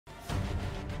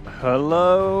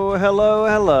Hello, hello,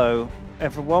 hello,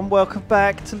 everyone. Welcome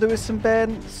back to Lewis and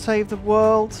Ben Save the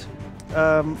World.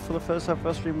 For the first half of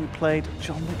our stream, we played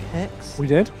John Wick Hex. We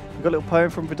did. We got a little poem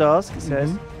from Vidarsk. It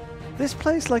says, "This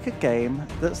plays like a game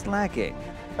that's lagging,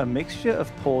 a mixture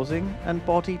of pausing and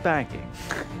body bagging.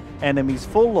 Enemies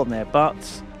fall on their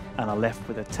butts and are left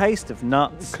with a taste of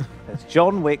nuts as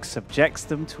John Wick subjects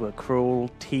them to a cruel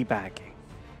teabagging."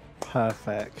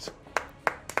 Perfect.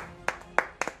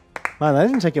 Man, that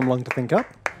didn't take him long to think up.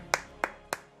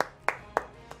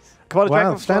 Commander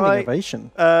Wow, standing Dragonfly,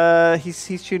 ovation.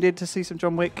 he's tuned in to see some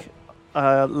John Wick,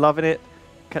 loving it.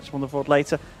 Catch him on the VOD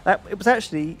later. It was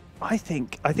actually, I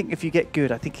think if you get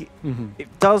good, I think it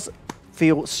does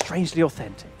feel strangely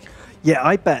authentic. Yeah,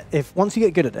 I bet if once you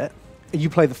get good at it, you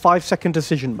play the 5-second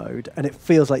decision mode, and it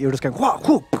feels like you're just going, whoa,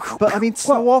 whoa. But I mean,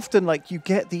 so often, like, you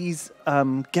get these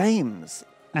games,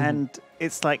 and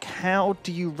it's like, how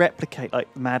do you replicate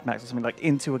like Mad Max or something like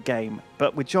into a game?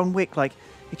 But with John Wick, like,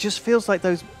 it just feels like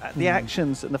those the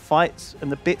actions and the fights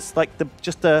and the bits, like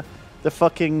the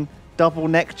fucking double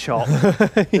neck chop,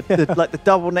 like the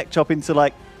double neck chop into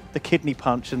like the kidney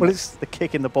punch and the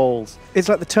kick in the balls. It's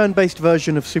like the turn-based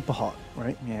version of Super Hot,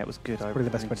 right? Yeah, it was good. Probably the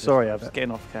best way to Sorry, describe I was it.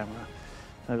 getting off camera.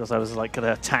 I was like going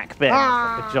to attack Ben,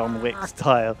 like a John Wick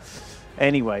style.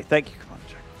 Anyway, thank you, Commander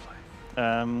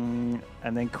Dragonfly.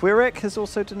 And then Quirek has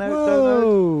also donated.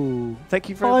 Whoa. Thank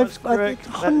you very much, Quirek.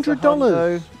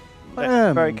 $100.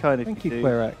 Very kind of Thank you, you,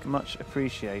 Quirek. Much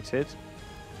appreciated.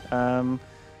 Kazakh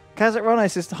Rana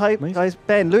says, "Hi Amazing. guys,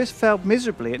 Ben. Lewis failed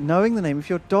miserably at knowing the name of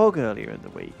your dog earlier in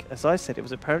the week. As I said, it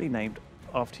was apparently named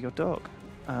after your dog.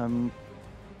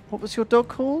 What was your dog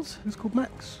called? It's called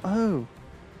Max. Oh,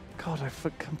 God, I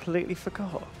completely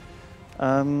forgot.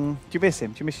 Do you miss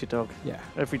him? Do you miss your dog? Yeah.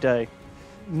 Every day?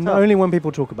 Only when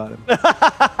people talk about him.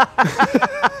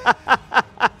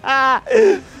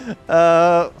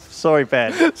 Sorry,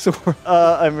 Ben. Sorry.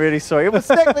 I'm really sorry. It was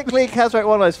technically Kazrak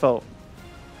One-Eye's fault.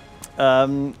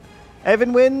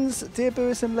 Evan wins. Dear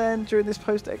Lewis and Len, during this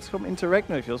post-XCOM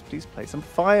interregno of yours, please play some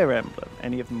Fire Emblem.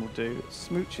 Any of them will do.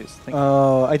 Smooches. Thank you.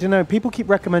 Oh, I don't know. People keep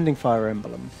recommending Fire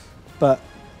Emblem, but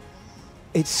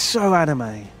it's so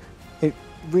anime. It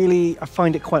really, I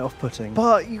find it quite off-putting.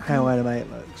 But you how can, anime it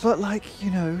looks. But like,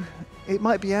 you know, it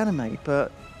might be anime,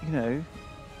 but you know,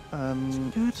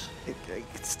 Good. it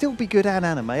could still be good and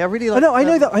anime. I really like. I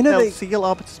know that. Seal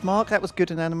Arbiter's Mark. That was good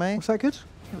in anime. Was that good?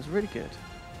 It was really good.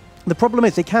 The problem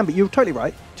is they can be. You're totally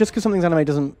right. Just because something's anime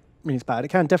doesn't mean it's bad. It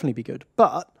can definitely be good.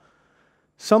 But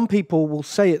some people will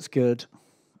say it's good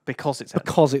Because it's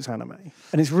anime,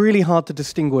 and it's really hard to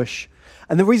distinguish.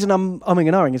 And the reason I'm umming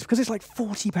and ahhing is because it's like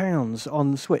 £40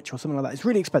 on Switch or something like that. It's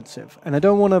really expensive, and I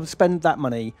don't want to spend that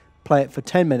money, play it for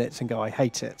 10 minutes, and go, I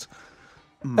hate it.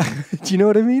 Do you know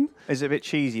what I mean? Is it a bit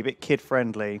cheesy, a bit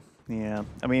kid-friendly? Yeah.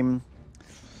 I mean,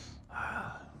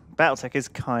 BattleTech is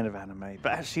kind of anime,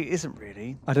 but actually it isn't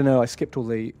really. I don't know. I skipped all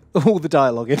the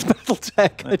dialogue in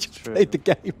BattleTech. I just played the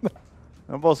game.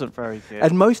 It wasn't very good.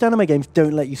 And most anime games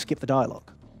don't let you skip the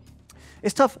dialogue.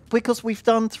 It's tough because we've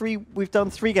done three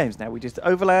games now. We did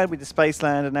Overland, we did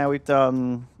Spaceland, and now we've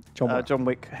done John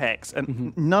Wick Hex,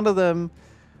 and none of them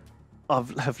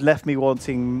have left me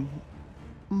wanting.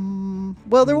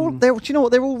 Well, they're all. Do you know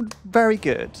what? They're all very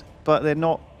good, but they're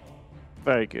not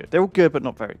very good. They're all good, but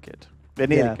not very good. They're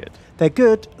nearly good. They're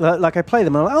good. Like I play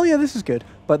them, and I'm like, oh yeah, this is good.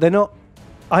 But they're not.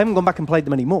 I haven't gone back and played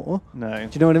them anymore. No. Do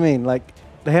you know what I mean? Like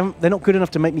they're not good enough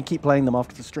to make me keep playing them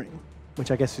after the stream, which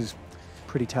I guess is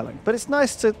pretty telling. But it's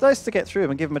nice to get through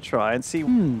them and give them a try and see.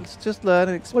 Just learn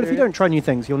and experience. Well, if you don't try new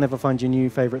things, you'll never find your new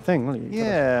favourite thing, will you?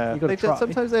 Yeah. You gotta try.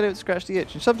 Sometimes they don't scratch the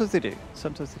itch, and sometimes they do.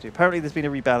 Sometimes they do. Apparently, there's been a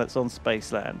rebalance on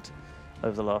Spaceland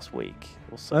over the last week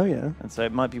or so. Oh yeah. And so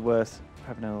it might be worth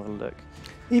having another look.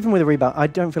 Even with a rebound, I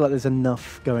don't feel like there's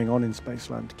enough going on in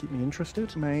Spaceland to keep me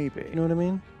interested. Maybe. You know what I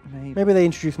mean? Maybe they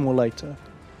introduce more later.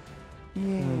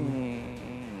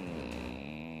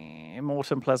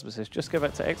 Immortan Plasma says, just go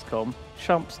back to XCOM.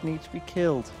 Chumps need to be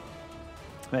killed.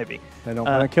 Maybe. They're not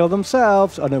going to kill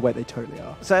themselves. Oh, no, wait, they totally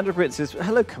are. Sandra Britt says,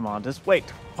 hello, Commanders. Wait,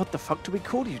 what the fuck do we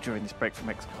call you during this break from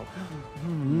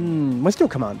XCOM? We're still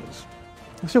commanders.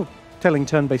 We're still telling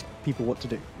turn-based people what to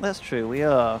do. That's true, we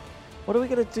are. What are we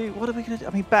going to do? What are we going to do?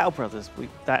 I mean, Battle Brothers,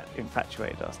 that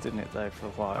infatuated us, didn't it, though, for a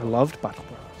while? I loved Battle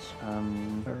Brothers.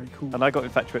 Very cool. And I got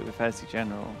infatuated with Fantasy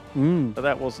General. But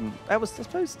that was, I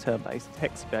suppose, turn-based,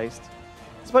 hex-based.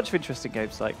 There's a bunch of interesting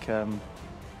games like,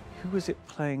 who was it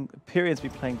playing? Pyrian's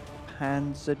been playing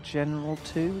Panzer General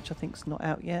 2, which I think is not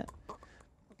out yet.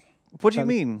 What do you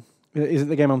mean? Is it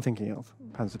the game I'm thinking of?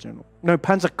 Panzer General. No,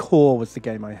 Panzer Corps was the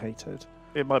game I hated.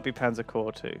 It might be Panzer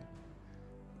Corps 2.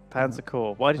 Panzer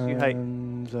Corps. Why did you hate?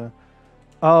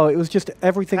 Oh, it was just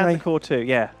everything Panzer Corps 2,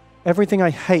 yeah. everything I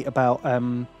hate about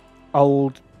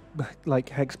old, like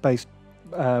hex-based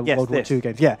Yes, World War this. II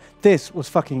games. Yeah, this was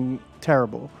fucking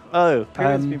terrible. Oh,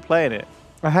 Pyrian's Um, been playing it.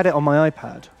 I had it on my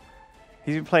iPad.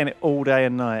 He's been playing it all day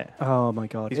and night. Oh my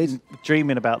god, He's been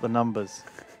dreaming about the numbers.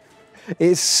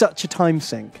 it's such a time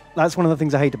sink. That's one of the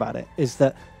things I hate about it, is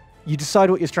that you decide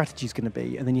what your strategy is going to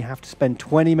be, and then you have to spend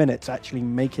 20 minutes actually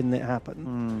making it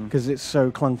happen because it's so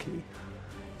clunky.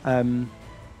 And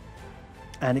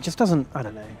it just doesn't, I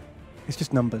don't know, it's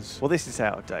just numbers. Well, this is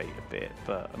out of date a bit,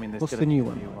 but I mean, there's What's gonna the be new a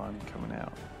one? new one coming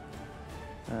out.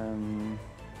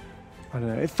 I don't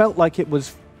know, it felt like it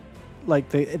was like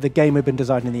the game had been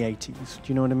designed in the 80s. Do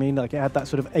you know what I mean? Like it had that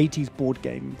sort of 80s board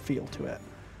game feel to it.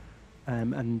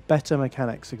 And better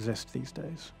mechanics exist these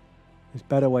days. There's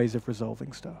better ways of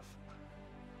resolving stuff.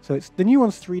 So it's the new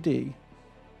one's 3D,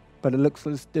 but it looks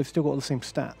like they've still got all the same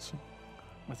stats.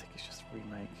 I think it's just a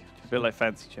remake. A bit like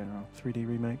Fancy General. 3D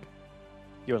remake.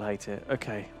 You'll hate it.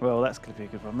 Okay, well, that's going to be a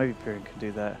good one. Maybe Pyrian can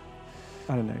do that.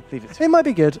 I don't know. Leave it to It might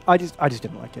be good. I just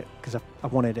didn't like it because I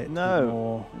wanted it. No.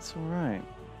 More. It's all right.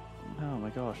 Oh my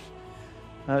gosh.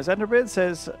 Xander Britt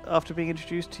says, after being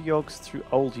introduced to Yogs through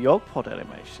old YogPod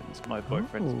animations, my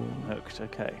boyfriend's Ooh. hooked.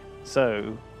 Okay,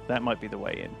 so that might be the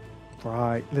way in.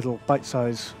 Right, little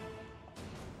bite-size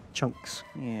chunks,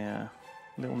 Yeah,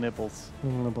 little nibbles.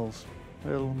 little nibbles.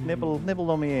 Little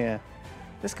nibble on my ear.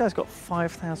 This guy's got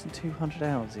 5,200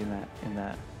 hours in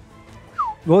that.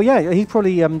 Well, yeah, he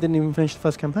probably didn't even finish the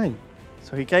first campaign.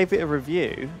 So he gave it a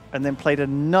review and then played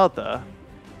another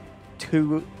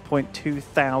 2.2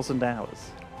 thousand hours.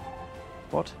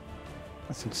 What?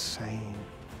 That's insane.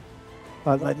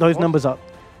 Like those What? numbers up.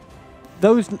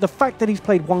 The fact that he's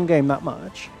played one game that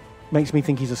much makes me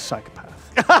think he's a psychopath.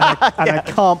 And I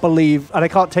can't believe, and I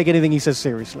can't take anything he says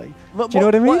seriously. Do you know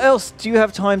what I mean? What else do you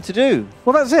have time to do?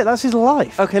 Well, that's it. That's his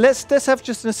life. Okay, let's have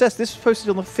just an assess. This was posted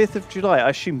on the 5th of July, I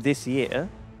assume this year.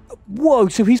 Whoa!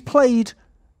 So he's played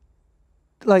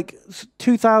like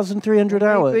 2,300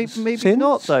 hours. Maybe since?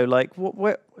 not though. Like,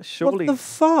 surely. What the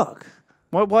fuck?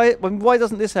 Why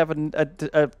doesn't this have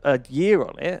a year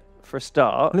on it for a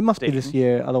start? Well, it must be Dean? this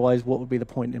year. Otherwise, what would be the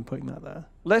point in putting that there?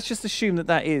 Let's just assume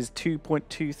that is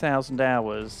 2.2 thousand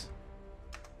hours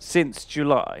since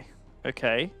July.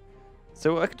 Okay,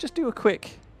 so I could just do a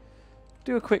quick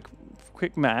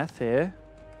math here.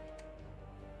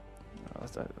 Oh, I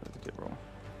did it wrong.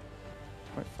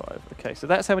 0.5. Okay, so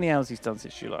that's how many hours he's done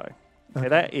since July. Okay,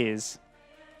 that is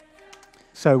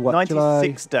So what?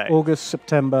 96 July, days. August,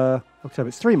 September, October.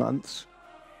 It's 3 months.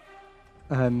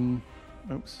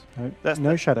 Oops. No, That's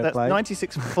no shadow That's play.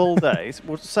 96 full days.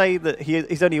 We'll say that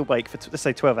he's only awake for let's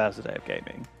say 12 hours a day of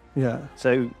gaming. Yeah.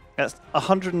 So that's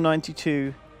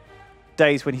 192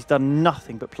 days when he's done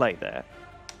nothing but play there.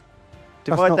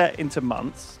 Divide not- that into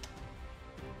months.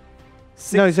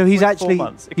 No, so he's 6.4 actually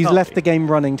months. It he's can't left be. the game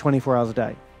running 24 hours a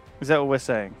day. Is that what we're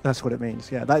saying? That's what it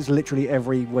means. Yeah, that is literally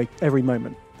every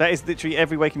moment. That is literally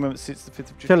every waking moment since the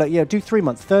 5th of So July. like, yeah, do 3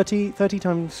 months, 30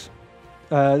 times,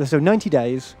 so 90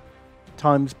 days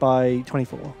times by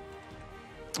 24.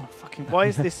 Oh, fucking! Why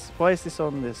is this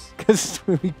on this? Because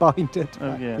we bind it.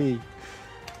 Oh, back yeah. B.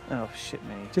 Oh shit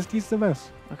me. Just use the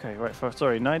mouse. Okay, right.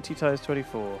 Sorry, 90 times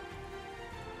 24.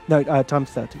 No,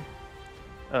 times 30.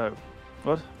 Oh,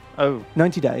 what? Oh,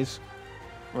 90 days.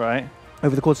 right.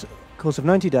 Over the course of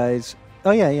 90 days.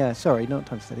 Oh, yeah, sorry, not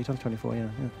times 30, times 24,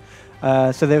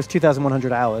 yeah. So there was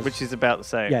 2,100 hours. Which is about the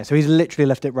same. Yeah, so he's literally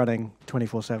left it running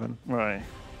 24/7. Right.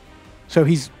 So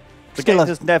he's The still game a,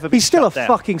 has never been he's still a shut down.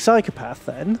 fucking psychopath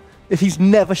then, if he's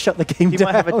never shut the game He down.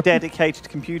 might have a dedicated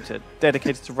computer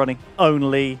dedicated to running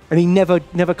only. And he never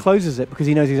closes it because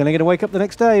he knows he's only going to wake up the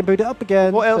next day and boot it up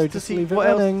again. What else so does just he? leave it What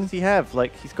else running. does he have?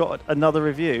 Like he's got another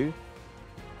review.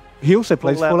 He also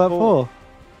plays Fallout Fallout 4. 4.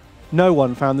 No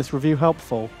one found this review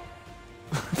helpful.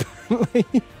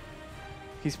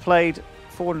 He's played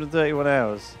 431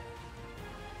 hours.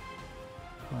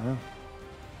 Wow.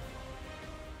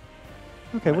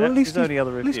 Okay, Right, well at that's least, his only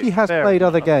other at least review. he has Fair played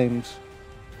other enough. games.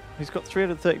 He's got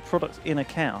 330 products in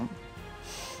account.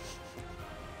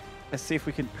 Let's see if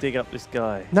we can dig up this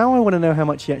guy. Now I want to know how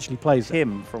much he actually plays it.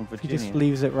 Tim from He Virginia. just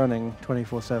leaves it running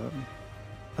 24/7.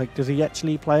 Like, does he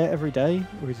actually play it every day,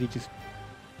 or is he just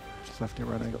left it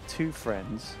running? He's got 2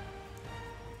 friends.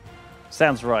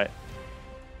 Sounds right.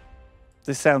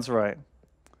 This sounds right.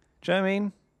 Do you know what I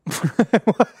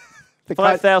mean? The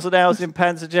 5,000 hours in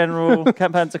Panzer General,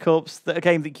 Panzer Corps, a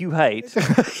game that you hate.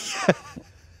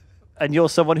 And you're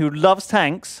someone who loves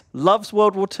tanks, loves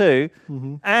World War II,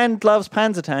 and loves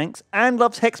Panzer tanks, and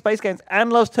loves hex-based games,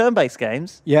 and loves turn-based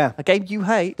games. Yeah, A game you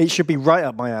hate. it should be right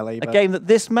up my alley. A But game that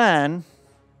this man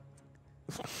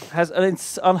has an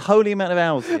unholy amount of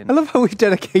hours in. I love how we've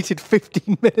dedicated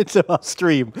 15 minutes of our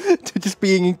stream to just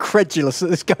being incredulous that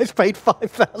this guy's paid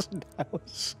 5,000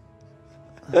 hours.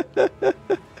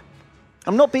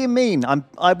 I'm not being mean.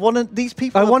 I want to. These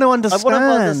people. I want to understand. I want to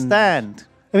understand.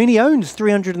 I mean, he owns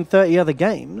 330 other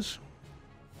games.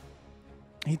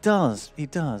 He does. He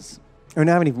does. Oh, I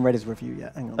haven't even read his review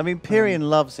yet. Hang on. I mean, Pyrian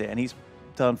loves it, and he's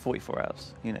done 44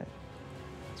 hours. You know,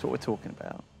 that's what we're talking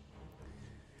about.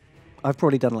 I've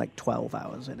probably done like 12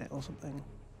 hours in it or something.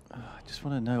 I just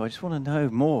want to know. I just want to know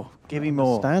more. Give me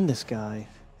more. Understand this guy.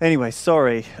 Anyway,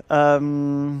 sorry.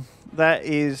 That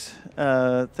is.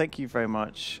 Thank you very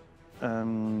much.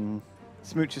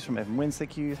 Smooches from Evan Wins.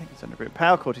 Thank you. Thank you, Thunder Group.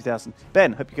 Powercore 2000.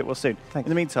 Ben, hope you get well soon. Thanks. In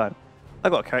the meantime, I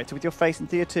got a character with your face in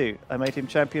Tier 2. I made him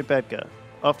Champion Bedgar.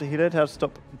 After he learned how to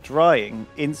stop drying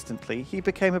instantly, he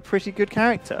became a pretty good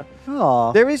character.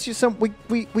 Aww. There is just some.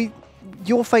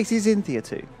 Your face is in Tier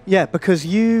 2. Yeah, because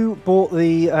you bought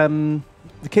the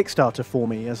Kickstarter for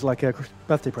me as like a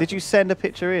birthday present. Did you send a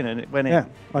picture in and it went in? Yeah,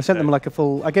 I sent them like a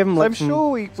full. I gave them So like I'm some,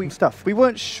 sure some stuff. We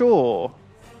weren't sure.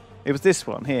 It was this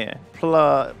one here,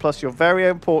 plus your very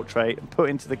own portrait and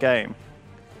put into the game.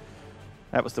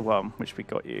 That was the one which we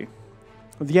got you.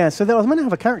 Yeah, so I was meant to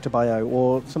have a character bio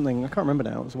or something. I can't remember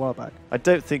now. It was a while back. I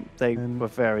don't think they were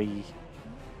very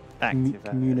active.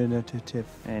 Communicative.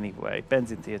 Anyway,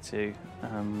 Ben's in Tier 2.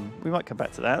 We might come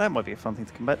back to that. That might be a fun thing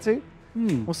to come back to.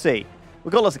 We'll see.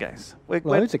 We've got lots of games.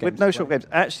 Loads of games. No short games.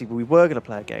 Actually, we were going to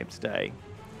play a game today.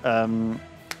 And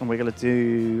we're going to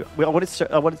do... I wanted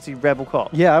to do Rebel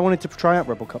Cop. Yeah, I wanted to try out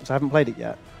Rebel Cops. I haven't played it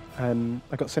yet.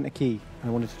 I got sent a key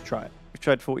and I wanted to try it. We've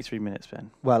tried 43 minutes,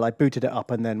 Ben. Well, I booted it up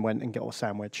and then went and got a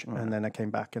sandwich. Right. And then I came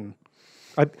back and...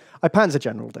 I Panzer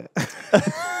Generaled it.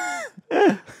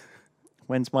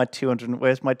 Where's my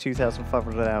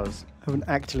 2,500 hours? I haven't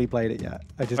actually played it yet.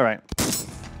 All right.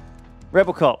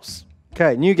 Rebel Cops.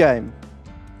 Okay, new game.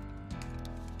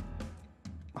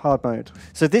 Hard mode.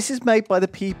 So this is made by the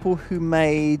people who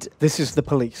made... This is the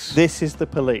Police. This is the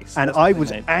Police. And I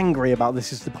was angry about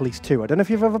This is the Police 2. I don't know if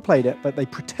you've ever played it, but they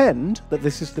pretend that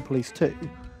This is the Police 2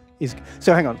 is...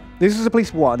 So hang on. This is the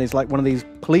Police 1 is like one of these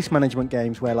police management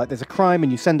games where like there's a crime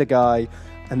and you send a guy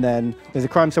and then there's a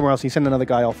crime somewhere else and you send another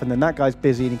guy off and then that guy's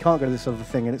busy and he can't go to this other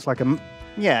thing and it's like a...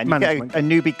 Yeah, and you get a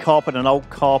newbie cop and an old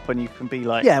cop and you can be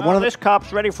like, this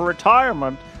cop's ready for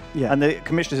retirement. Yeah. And the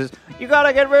commissioner says, you got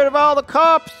to get rid of all the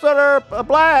cops that are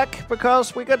black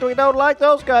because we don't like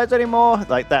those guys anymore.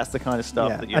 Like, that's the kind of stuff.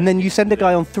 Yeah. That and then you send a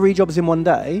guy on 3 jobs in one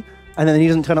day and then he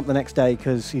doesn't turn up the next day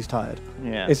because he's tired.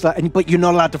 Yeah. It's like, but you're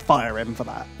not allowed to fire him for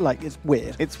that. Like, it's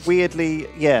weird. It's weirdly,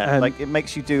 like, it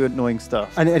makes you do annoying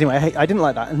stuff. And anyway, I didn't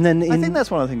like that. And then I think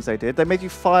that's one of the things they did. They made you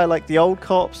fire, like, the old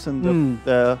cops and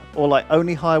or, like,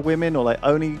 only hire women or, like,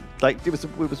 only, like, it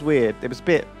was weird. It was a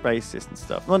bit racist and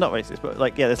stuff. Well, not racist, but,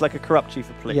 like, yeah, there's, like, a corrupt chief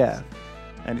of police. Yeah.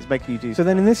 And it's making you do So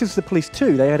then in This is the Police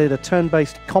 2, they added a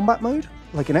turn-based combat mode,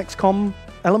 like an XCOM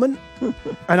element.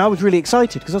 And I was really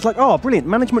excited because I was like, oh, brilliant.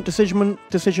 Management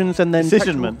decisions and then...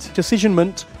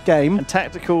 Decisionment game. And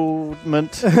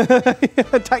tacticalment.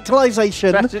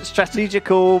 Tactilization.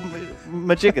 Strategical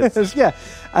majiggers. Yeah.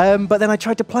 But then I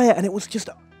tried to play it and it was just...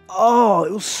 Oh,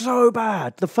 it was so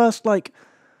bad. The first, like...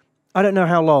 I don't know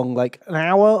how long, like an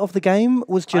hour of the game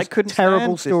was just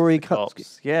terrible story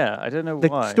cuts. Yeah, I don't know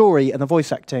why. The story and the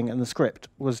voice acting and the script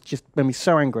was just made me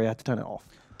so angry I had to turn it off.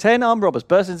 10 armed robbers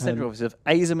burst into the central office of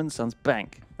Azam & Sons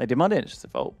Bank. They demand entry to the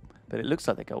vault, but it looks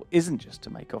like their goal isn't just to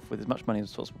make off with as much money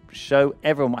as possible, but to show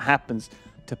everyone what happens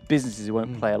to businesses who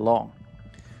won't play along.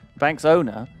 The bank's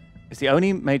owner is the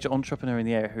only major entrepreneur in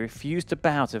the area who refused to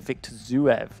bow to Victor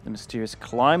Zuev, the mysterious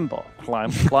crime boss.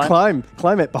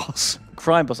 Climate boss.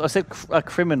 Crime boss. I said a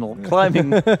criminal.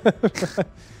 Climbing.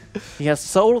 He has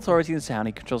sole authority in the town.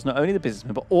 He controls not only the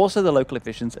businessmen, but also the local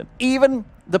officials and even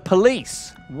the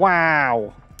police.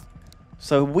 Wow.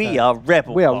 So we are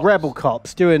rebel cops. We are rebel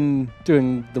cops doing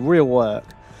the real work.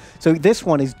 So this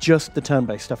one is just the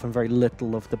turn-based stuff and very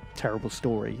little of the terrible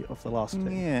story of the last two.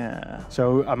 Yeah.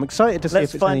 So I'm excited to see if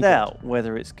it's Let's find out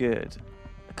whether it's good.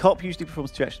 A cop usually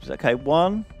performs 2 actions. Okay,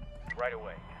 1. Right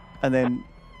away. And then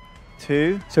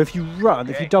 2. So if you run,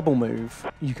 if you double move,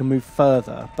 you can move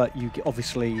further, but you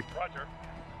obviously you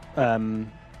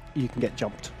can get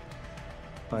jumped.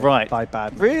 By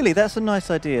bad. Really? That's a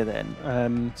nice idea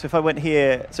then. So if I went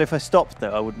here, so if I stopped though,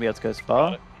 I wouldn't be able to go as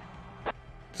far.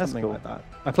 Something like that.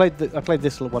 I played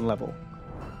this one level.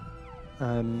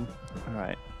 All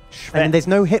right. And there's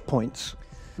no hit points.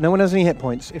 No one has any hit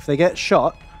points. If they get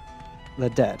shot, they're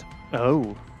dead.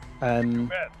 Oh.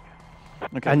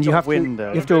 Okay, and you have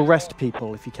to arrest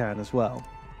people if you can as well.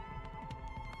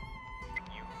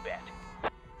 You bet.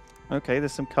 Okay,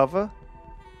 there's some cover.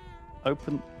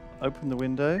 Open the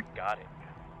window. Got it.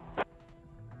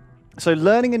 So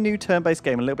learning a new turn-based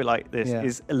game, a little bit like this, Yeah.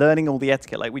 is learning all the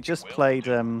etiquette. Like we just played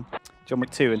John Wick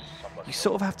 2, and you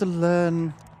sort of have to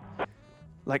learn,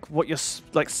 like what you're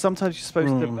like. Sometimes you're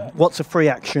supposed to. What's a free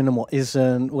action and what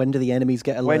isn't? When do the enemies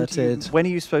get When, alerted? when are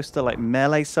you supposed to like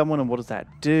melee someone, and what does that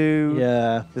do?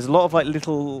 Yeah. There's a lot of like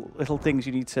little things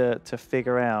you need to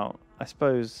figure out. I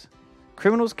suppose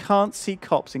criminals can't see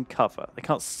cops in cover. They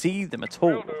can't see them at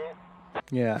all.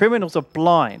 Yeah. Criminals are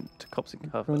blind to cops in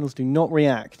cover. Criminals do not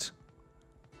react.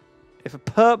 If a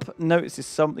perp notices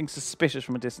something suspicious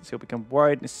from a distance, he'll become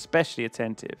worried and especially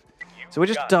attentive. So we're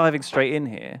just diving straight in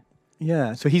here.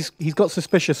 Yeah. So he's got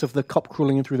suspicious of the cop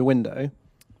crawling in through the window.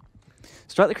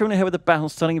 Strike the criminal head with a baton,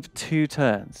 stunning him for 2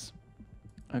 turns.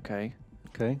 Okay.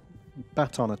 Okay.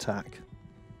 Baton attack.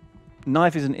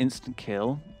 Knife is an instant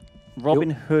kill.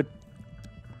 Robin Hood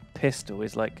pistol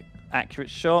is like accurate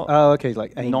shot. Oh, okay.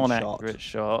 Like aim shot. Non-accurate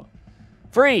shot.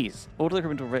 Freeze! Order the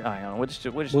criminal to... hang on.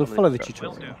 We'll Follow the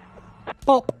tutorial.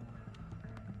 Pop.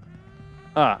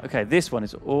 Okay. This one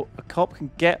is... a cop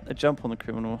can get a jump on the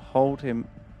criminal, hold him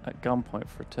at gunpoint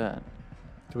for a turn.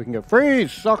 So we can go,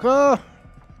 freeze, sucker!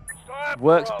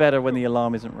 Works better when the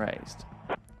alarm isn't raised.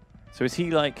 So is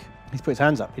he like... He's put his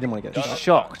hands up. He didn't want to get He's shot.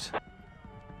 shocked.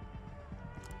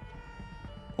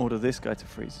 Order this guy to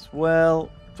freeze as well.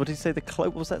 What did he say?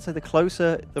 What was that say? The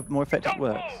closer, the more effective it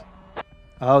works.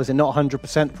 Oh, is it not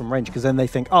 100% from range? Because then they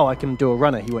think, oh, I can do a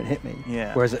runner. He won't hit me.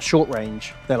 Yeah. Whereas at short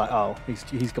range, they're like, oh,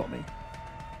 he's got me.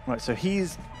 Right, so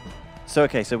he's... So,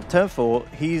 okay, so turn 4,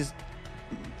 he's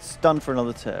stunned for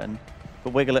another turn,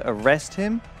 but we're going to arrest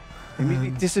him.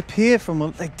 Immediately disappear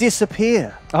from... They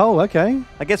disappear. Oh, okay.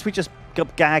 I guess we just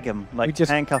gag him, like We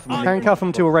just handcuff him. handcuff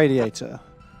him to a radiator.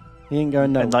 He ain't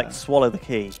going nowhere. And, like, swallow the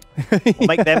key. Or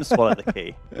make them swallow the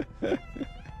key.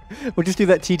 We'll just do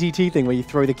that TTT thing where you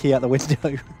throw the key out the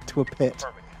window to a pit.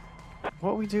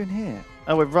 What are we doing here?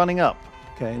 Oh, we're running up.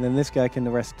 Okay, and then this guy can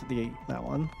arrest that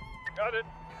one. Got it.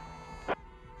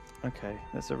 Okay,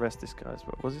 let's arrest this guy as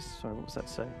well. What was this? Sorry, what was that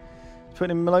say? Put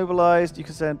him immobilized. You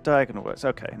can say diagonal works.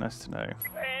 Okay, nice to know.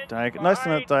 Nice to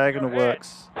know diagonal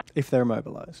works If they're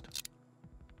immobilized.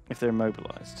 if they're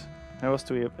immobilized. How else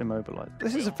do we immobilize?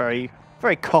 This is a very,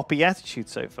 very coppy attitude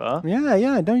so far.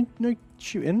 Yeah, no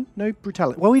shooting, no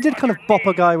brutality. Well, we did kind of bop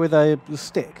a guy with a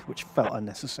stick, which felt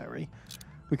unnecessary.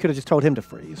 We could have just told him to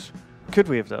freeze. Could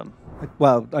we have done?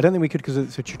 Well, I don't think we could because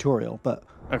it's a tutorial, but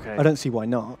Okay. I don't see why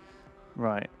not.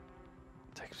 Right.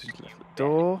 Take us to the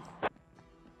door.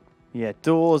 Yeah,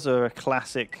 doors are a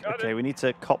classic. Okay, we need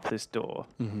to cop this door.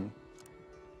 Mm-hmm.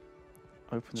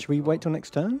 Open the Should we door. wait till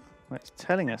next turn? Well, it's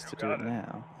telling us to do it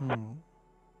now.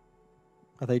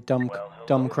 Are they dumb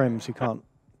crims who can't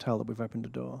tell that we've opened a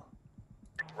door?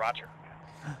 Roger.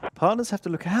 Partners have to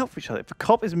look out for each other. If a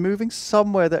cop is moving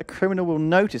somewhere that a criminal will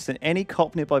notice, then any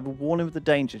cop nearby will warn him of the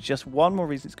danger. Just one more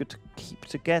reason it's good to keep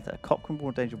together. A cop can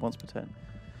warn danger once per turn.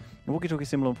 The walkie-talkie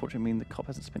symbol unfortunately mean the cop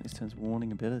hasn't spent his turn's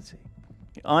warning ability.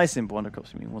 The eye symbol under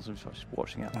cops mean one's just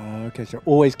watching out. Okay, so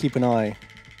always keep an eye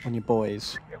on your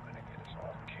boys. You're gonna get us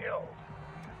all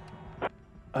killed.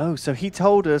 Oh, so he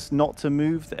told us not to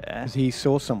move there Because he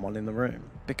saw someone in the room.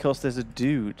 because there's a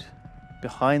dude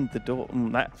behind the door.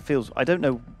 That feels... I don't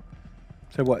know...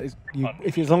 So what?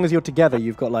 As long as you're together,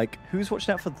 you've got like... Who's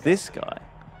watching out for this guy?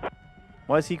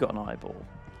 Why has he got an eyeball?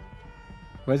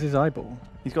 Where's his eyeball?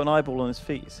 He's got an eyeball on his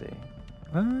feet, you see.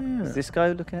 Oh, yeah. Is this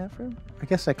guy looking out for him? I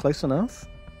guess they're close enough.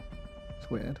 It's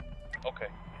weird. Okay.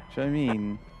 Do you know what I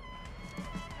mean?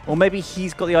 Or maybe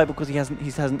he's got the eyeball because he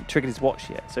hasn't triggered his watch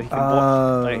yet, so he can watch.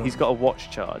 Oh. Like, he's got a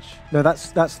watch charge. No,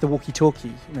 that's the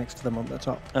walkie-talkie next to them on the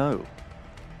top. Oh.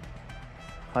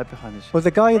 Hide behind this. Well,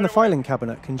 the guy in the filing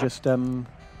cabinet can just...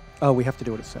 Oh, we have to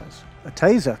do what it says. A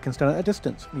taser can stun at a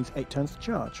distance. It needs 8 turns to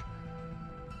charge.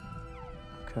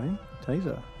 Okay,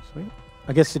 taser. Sweet.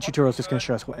 I guess the tutorial's just going to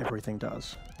show us what everything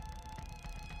does.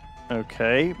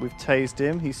 Okay, we've tased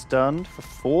him. He's stunned for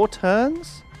 4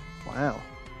 turns. Wow.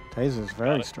 Taser's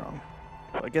very strong.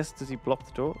 I guess, does he block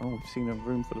the door? Oh, we've seen a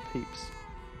room full of peeps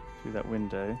through that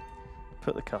window.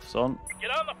 Put the cuffs on.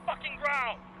 Get on the fucking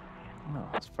ground. Oh,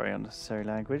 that's very unnecessary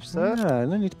language, sir. Yeah,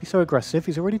 no need to be so aggressive.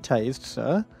 He's already tased,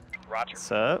 sir. Roger.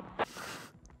 Sir.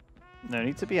 No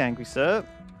need to be angry, sir.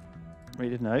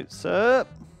 Read a note, sir.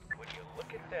 Would you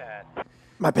look at that?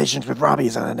 My patience with Robbie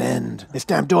is on an end. This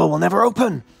damn door will never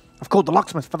open. I've called the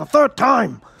locksmith for the 3rd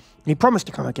time. He promised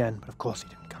to come again, but of course he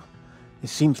didn't come. It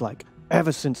seems like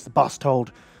ever since the boss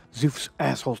told Zoof's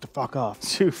assholes to fuck off,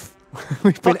 Zoof.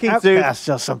 we've been Fucking outcasts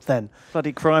or something.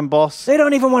 Bloody crime boss. They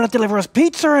don't even want to deliver us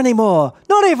pizza anymore.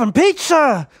 Not even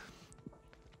pizza.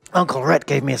 Uncle Rhett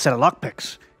gave me a set of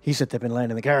lockpicks. He said they've been laying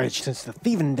in the garage since the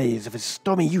thieving days of his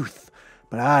stormy youth.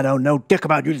 But I don't know dick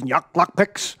about using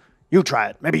lockpicks. You try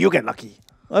it. Maybe you'll get lucky.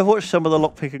 I've watched some of the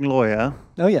lockpicking lawyer.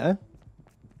 Oh, yeah?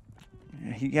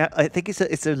 Yeah, I think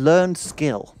it's a learned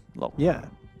skill. Yeah.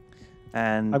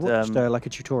 And I watched like a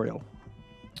tutorial.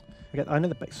 I know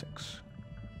the basics.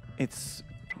 it's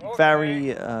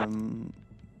very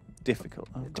difficult.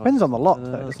 Oh, God. Depends on the lot,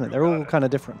 though, doesn't it? They're all kind of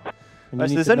different. And you Right, so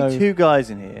need there's to only know- 2 guys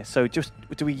in here. So just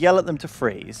do we yell at them to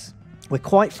freeze? We're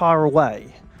quite far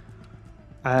away.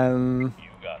 You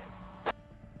got it.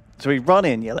 So we run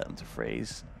in, yell at them to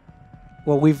freeze.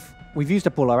 Well, we've used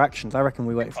up all our actions. I reckon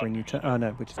we wait for a new turn. Oh,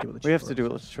 no, we just do what the We have to do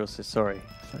tutorial what the tutorial says. Sorry,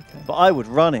 says. Okay. but I would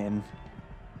run in.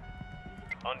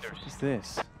 What is Understood.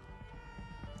 this?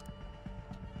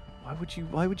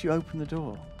 Why would you open the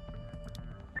door?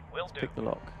 Will do. Pick the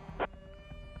lock.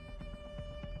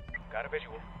 Got a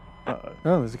visual. Uh-oh.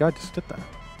 Oh, there's a guy just stood there.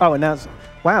 Oh, and now it's...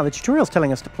 Wow, the tutorial's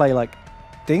telling us to play, like,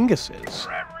 dinguses.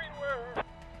 Everywhere.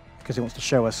 Because it wants to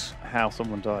show us How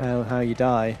someone died. how you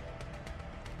die.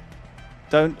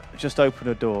 Don't just open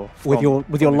a door With your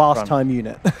from in last front, time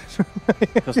unit.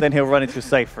 because then he'll run into a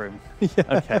safe room. Yeah.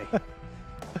 Okay.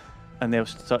 And they'll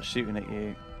start shooting at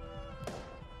you.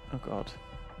 Oh God.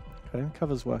 Okay,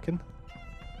 cover's working.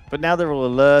 But now they're all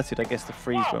alerted. I guess the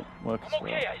freeze won't work as I'm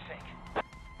well. okay, I think.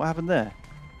 What happened there?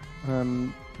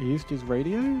 He used his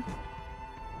radio?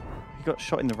 He got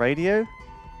shot in the radio?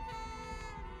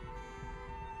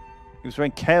 He was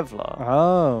wearing Kevlar.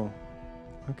 Oh.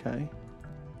 Okay.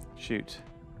 Shoot.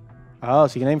 Oh,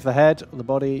 so you can aim for the head, or the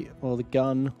body, or the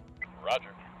gun. Roger.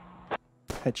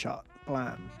 Headshot.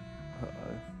 Blam.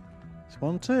 Uh-oh. It's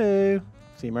 1-2.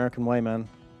 It's the American way, man.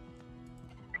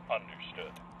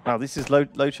 Understood. Wow, this is low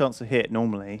chance of hit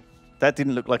normally. That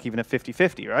didn't look like even a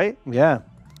 50-50, right? Yeah.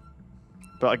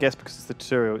 But I guess because it's the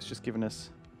tutorial, it's just given us...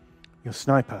 Your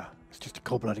sniper is just a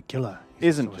cold-blooded killer.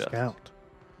 He's Isn't also a just. scout.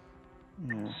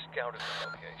 Yeah. Scouted the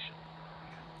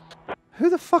location. Who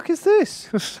the fuck is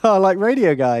this? I like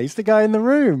radio guy. He's the guy in the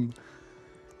room.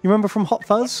 You remember from Hot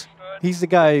Fuzz? He's the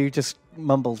guy who just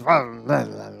mumbles. It's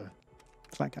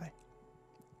that guy.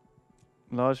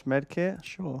 Large med kit?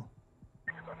 Sure.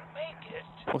 You're gonna make it.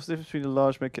 What's the difference between a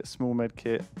large med kit, small med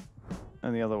kit,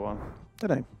 and the other one?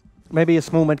 Don't know. Maybe a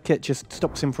small med kit just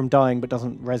stops him from dying but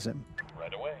doesn't res him.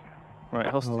 Right away. Right,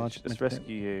 hostage, large let's med kit.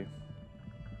 rescue you.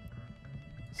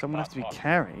 Someone has to be Not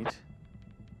carried.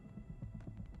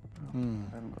 Hmm.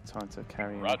 I haven't got time to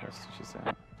carry any Roger. hostages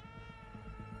out.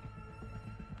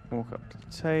 Walk up to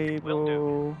the Will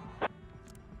table.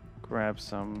 Grab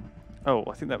some. Oh,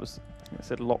 I think that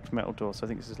said locked metal door, so I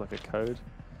think this is like a code.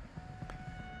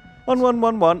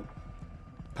 1111.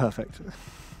 Perfect.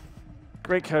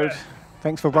 Great code.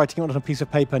 Thanks for writing it on a piece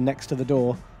of paper next to the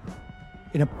door.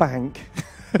 In a bank.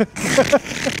 Here's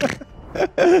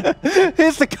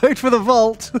the code for the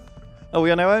vault. Oh,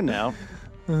 we're on our own now.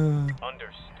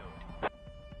 Understood.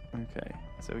 Okay,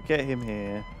 so we get him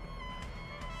here.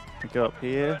 We go up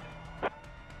here.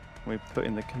 We put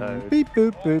in the code. Beep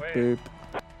boop boop boop.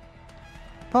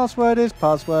 Password is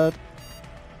password.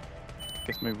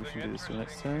 Guess maybe we should do this for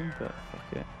next time, but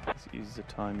fuck it. Let's use a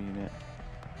time unit.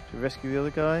 Should we rescue the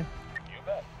other guy? You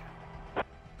bet.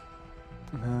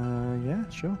 Yeah,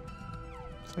 sure.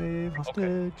 Save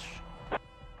hostage.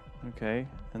 Okay,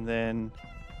 and then...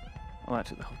 Oh, that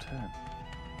took the whole turn.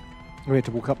 We had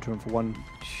to walk up to him for one.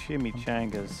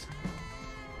 Chimichangas.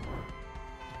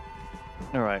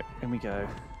 Alright, in we go.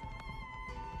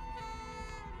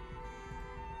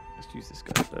 Let's use this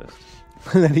guy first.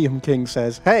 Millennium King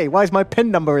says, "Hey, why is my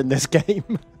pin number in this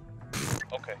game?"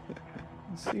 Okay.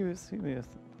 Let's see what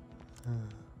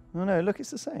Oh no, look,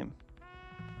 it's the same.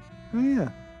 Oh yeah.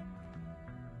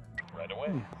 Right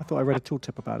away. I thought I read a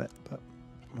tooltip about it, but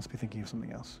I must be thinking of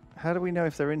something else. How do we know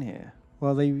if they're in here?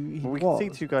 Well, Well, we can see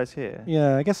 2 guys here.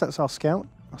 Yeah, I guess that's our scout.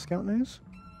 Our scout knows.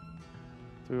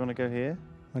 Do we want to go here?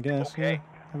 I guess. Okay. Yeah.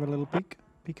 Have a little peek.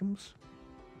 Peekums.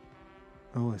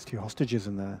 Oh, there's 2 hostages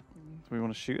in there. Do we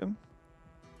want to shoot them?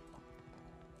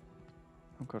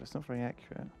 Oh god, it's not very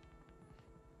accurate.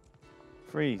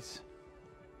 Freeze.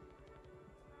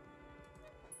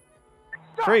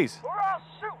 Freeze! Or I'll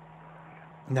shoot.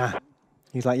 Nah.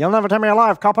 He's like, "You'll never take me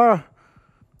alive, copper."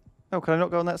 Oh, can I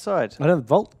not go on that side? I don't know. The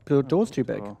vault the door's too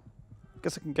big. Oh.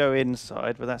 Guess I can go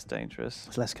inside, but that's dangerous.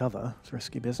 It's less cover. It's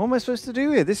risky business. What am I supposed to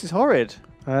do here? This is horrid.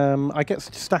 I get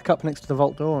to stack up next to the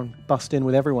vault door and bust in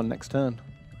with everyone next turn.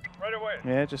 Right away.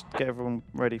 Yeah, just get everyone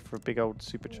ready for a big old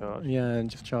supercharge. Yeah,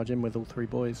 and just charge in with all 3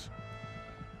 boys.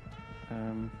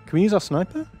 Um, Can we use our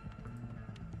sniper?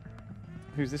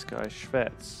 who's this guy?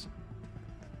 Schvetz.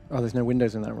 Oh, there's no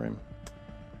windows in that room.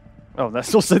 Oh,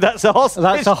 that's a hostage. That's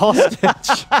a hostage.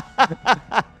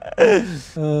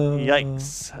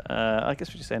 Yikes. I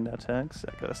guess we just end our turn, 'cause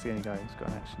that's the only guy who's got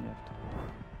an action left.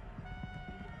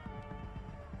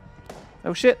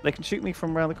 Oh shit, they can shoot me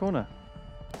from around the corner.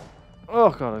 Oh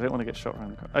god, I don't want to get shot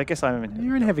around the corner. I guess I'm in.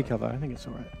 You're in heavy cover. I think it's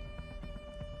all right.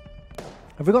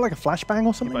 Have we got like a flashbang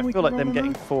or something? Yeah, but I we feel can like them roll on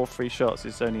getting that? 4 free shots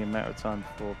is only a matter of time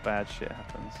before bad shit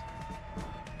happens.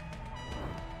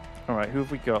 Alright, who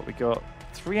have we got? We got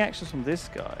 3 actions from this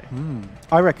guy.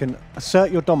 I reckon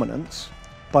assert your dominance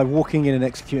by walking in and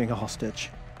executing a hostage.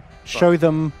 Show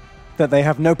them that they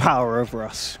have no power over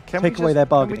us. Take away their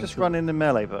bargaining. Can we just run in the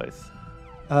melee both?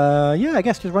 Yeah, I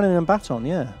guess just running in baton.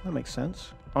 Yeah, that makes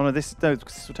sense. Oh no, this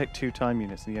will take 2 time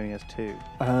units and he only has 2.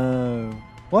 Oh.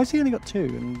 Why has he only got 2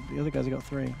 and the other guy's got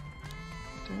 3? Is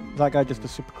that guy just a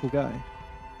super cool guy?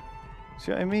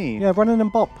 See what I mean? Yeah, run in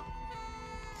and bop.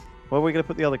 Where are we going to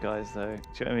put the other guys though?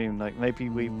 See what I mean? Like maybe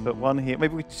we put one here.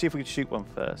 Maybe we see if we could shoot one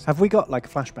first. Have we got like a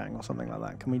flashbang or something like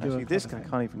that? Can we do Actually, a this clever guy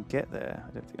thing? can't even get there.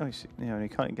 I don't think. Oh, you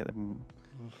can't even get them.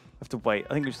 Have to wait.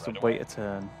 I think we just have to wait a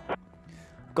turn.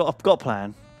 I've got a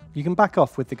plan. You can back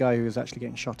off with the guy who is actually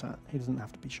getting shot at. He doesn't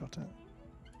have to be shot at.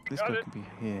 This Got guy it. can be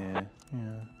here.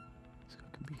 Yeah. This guy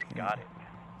can be here. Got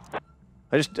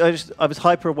it. I was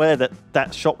hyper aware that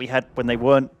that shot we had when they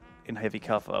weren't in heavy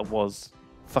cover was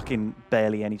fucking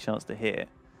barely any chance to hit.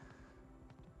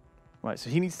 Right, so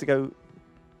he needs to go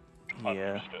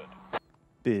here. Understood.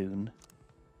 Boone.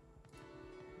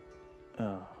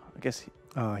 Oh, I guess.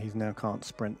 Oh, he's now can't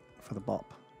sprint for the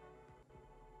bop.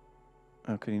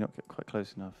 Oh, could he not get quite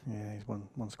close enough? Yeah, he's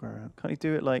one square out. Can't he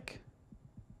do it like?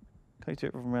 Can't he do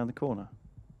it from around the corner,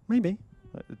 Maybe.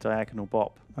 like the diagonal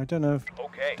bop? I don't know if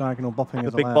Okay. diagonal bopping The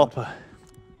is big allowed. bopper.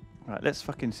 Right, let's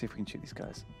fucking see if we can shoot these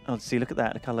guys. Oh, see, look at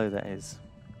that. Look how low that is.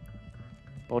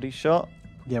 Body shot.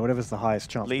 Yeah, whatever's the highest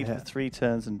chance Leave to for hit. 3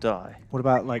 turns and die. What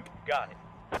about like? Got it.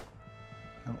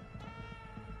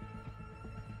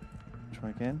 Try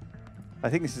again. I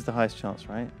think this is the highest chance,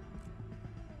 right?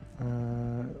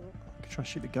 Could try to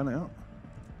shoot the gun out.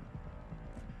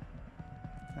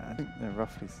 I think they're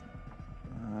roughly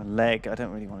leg. I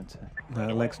don't really want it to. No,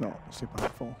 the leg's not super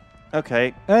helpful.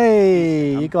 Okay,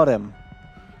 Hey, you got him.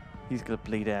 he's gonna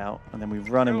bleed out, and then we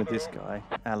run in with this guy,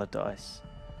 Allardyce,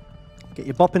 Get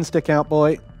your bopping stick out,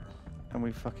 boy. and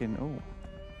we fucking oh,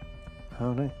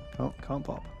 Oh no, can't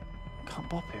bop. can't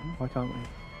bop him. Why can't we?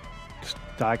 Just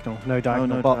diagonal. No Oh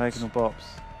diagonal no, bops. diagonal bops.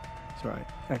 It's alright.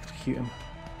 Execute him.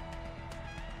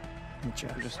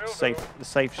 Just the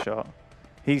safe shot.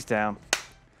 He's down.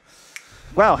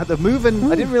 Wow, the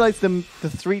moving. I didn't realize the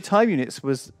 3 time units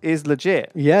is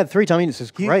legit. Yeah, 3 time units is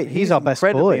great. He's our best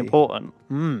incredibly boy. important.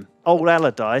 Mm. Old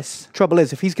Allardyce. Trouble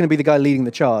is, if he's going to be the guy leading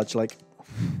the charge, like,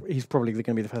 he's probably going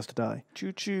to be the first to die.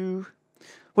 Choo choo.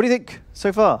 What do you think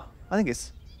so far? I think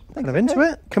it's. Kind of into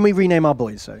it. Can we rename our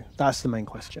boys, though? That's the main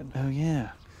question. Oh yeah.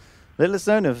 Little is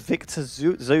known of Victor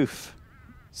Zoof.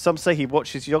 Some say he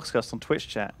watches Yogscast on Twitch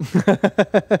chat.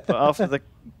 But after the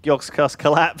Yogscast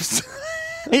collapsed,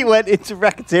 he went into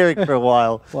racketeering for a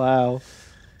while. Wow.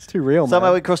 It's too real,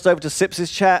 Somehow man. he crossed over to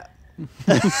Sips's chat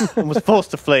and was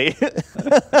forced to flee.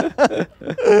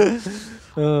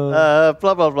 Blah,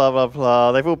 blah, blah, blah,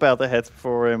 blah. They've all bowed their heads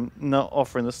before him, not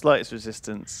offering the slightest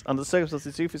resistance. Under the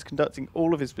circumstances, Zoof is conducting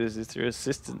all of his business through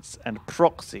assistants and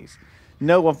proxies.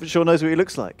 No one for sure knows what he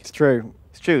looks like. It's true.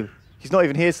 It's true. He's not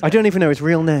even here. I don't even know his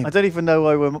real name. I don't even know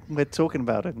why we're talking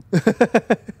about him.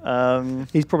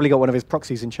 He's probably got one of his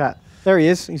proxies in chat. There he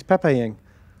is. He's Pepeing.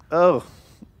 Oh,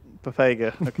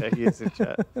 Papega. Okay, he is in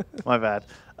chat. My bad.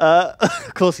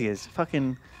 Of course he is.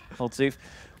 Fucking old Zoof.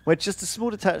 We're just a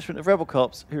small detachment of rebel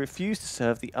cops who refuse to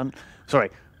serve the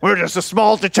We're just a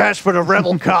small detachment of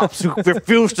rebel cops who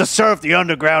refuse to serve the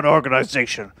underground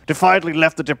organization. Defiantly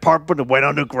left the department and went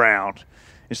underground.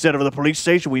 Instead of the police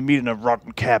station, we meet in a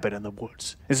rotten cabin in the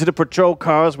woods. Instead of patrol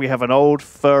cars, we have an old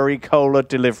furry cola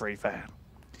delivery van.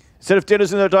 Instead of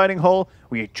dinners in the dining hall,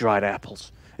 we eat dried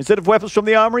apples. Instead of weapons from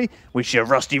the armory, we share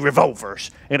rusty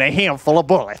revolvers and a handful of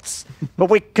bullets. But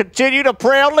we continue to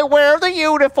proudly wear the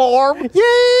uniform.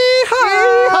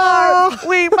 Yeehaw!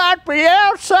 We might be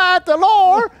outside the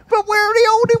law, but we're the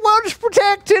only ones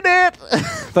protecting it.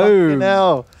 Boom.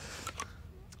 Now,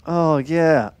 oh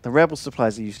yeah, the rebel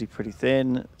supplies are usually pretty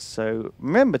thin, so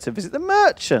remember to visit the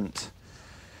merchant.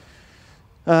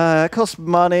 It costs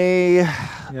money.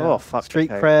 Yeah. Oh fuck.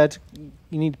 Street okay. cred.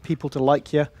 You need people to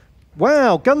like you.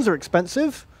 Wow, guns are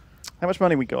expensive. How much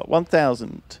money we got?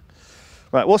 1,000.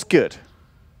 Right, what's good?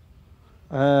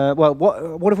 Well,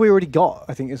 what have we already got?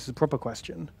 I think this is a proper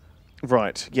question.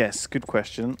 Right, yes, good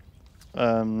question.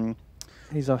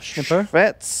 He's our schnipper.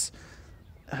 Vets.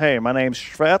 Hey, my name's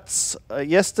Schwartz.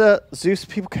 Yesterday, Zeus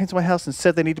people came to my house and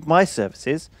said they needed my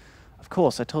services. Of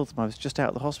course, I told them I was just out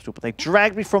of the hospital, but they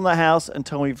dragged me from the house and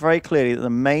told me very clearly that the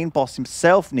main boss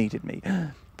himself needed me.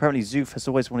 Apparently, Zeus has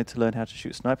always wanted to learn how to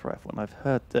shoot a sniper rifle,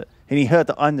 and he heard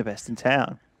that I'm the best in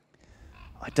town.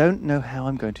 I don't know how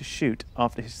I'm going to shoot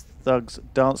after his thugs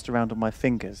danced around on my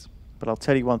fingers, but I'll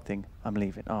tell you one thing, I'm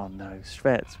leaving. Oh no,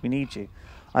 Schwartz, we need you.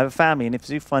 I have a family, and if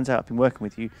Zeus finds out I've been working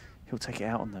with you, he'll take it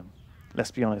out on them. Let's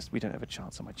be honest, we don't have a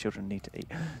chance, and my children need to eat.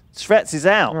 Schwartz is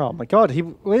out. Oh my god, he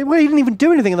didn't even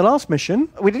do anything in the last mission.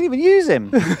 We didn't even use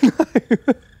him.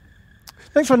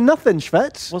 Thanks for nothing,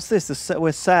 Schwartz. What's this?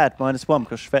 We're sad, -1,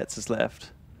 because Schwartz has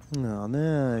left. Oh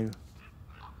no.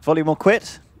 Volume or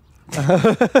quit?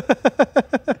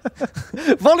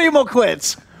 Volume or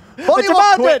quit? Volume or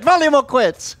quit? Volume or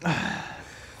quit?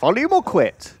 Volume or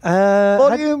quit?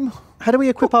 Volume. How do we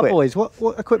equip our quit. boys?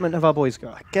 What equipment have our boys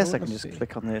got? I guess I Let's can just see.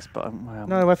 click on this, but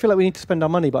No, I feel like we need to spend our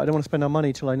money, but I don't want to spend our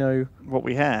money till I know what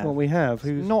we have. what we have. It's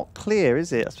Who's not clear,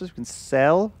 is it? I suppose we can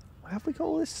sell. Have we got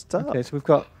all this stuff? Okay, so we've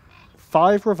got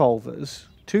 5 revolvers,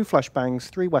 2 flashbangs,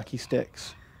 3 wacky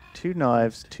sticks, 2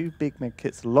 knives, 2 big med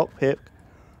kits, lockpick,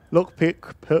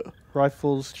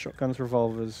 rifles, shotguns,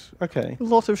 revolvers. Okay. a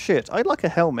lot of shit. I'd like a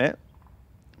helmet.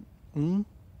 Mm.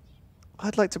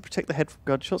 I'd like to protect the head from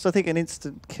gunshots. I think an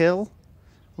instant kill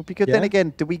would be good. Then Yeah.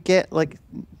 again, do we get, like,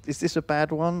 is this a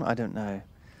bad one? I don't know.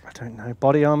 I don't know.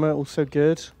 Body armor also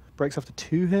good. Breaks after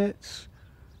 2 hits.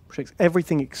 Protects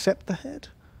everything except the head.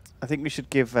 I think we should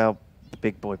give the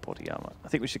big boy body armor. I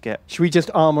think we should get Should we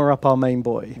just armor up our main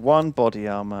boy? 1 body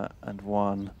armor and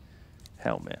 1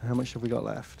 helmet. How much have we got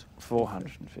left?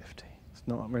 450. It's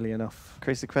not really enough.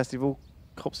 Increase the capacity of all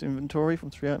cops' inventory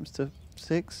from 3 items to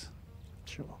 6.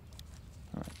 Sure.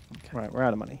 Alright, okay. Right, we're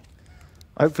out of money.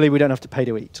 Hopefully we don't have to pay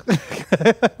to eat.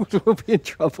 We'll be in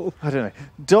trouble. I don't know.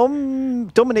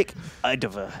 Dominic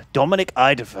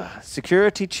Idover,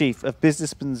 security chief of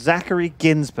businessman Zachary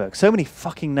Ginsburg. So many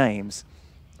fucking names.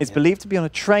 Is believed to be on a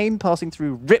train passing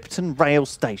through Ripton rail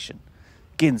station.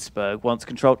 Ginsburg once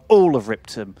controlled all of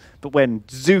Ripton, but when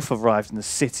Zoof arrived in the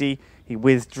city, he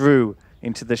withdrew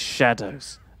into the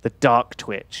shadows, the dark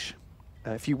twitch.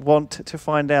 If you want to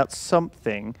find out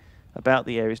something about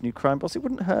the area's new crime boss, it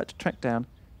wouldn't hurt to track down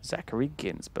Zachary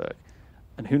Ginsburg.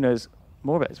 And who knows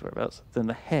more about his whereabouts than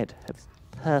the head of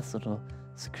personal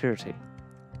security.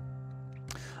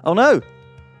 Oh no!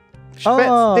 Schwartz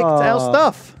nicked our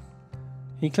stuff!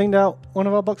 He cleaned out one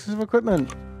of our boxes of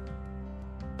equipment.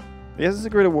 The essence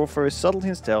of guerrilla warfare is subtlety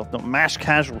and stealth, not mass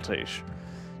casualties.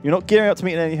 You're not gearing up to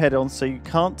meet any head-on, so you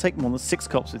can't take more than 6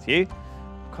 cops with you.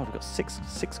 God, we've got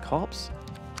six cops?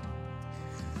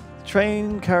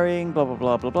 Train carrying, blah, blah,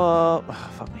 blah, blah, blah.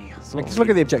 Oh, fuck me. Let's look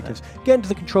at the objectives. Get into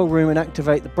the control room and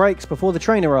activate the brakes before the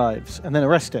train arrives, and then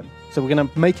arrest him. So we're going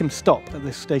to make him stop at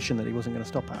this station that he wasn't going to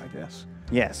stop at, I guess.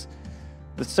 Yes.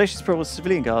 The station's problem with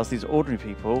civilian guards, these are ordinary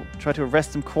people. Try to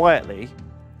arrest them quietly.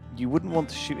 You wouldn't want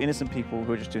to shoot innocent people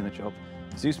who are just doing the job.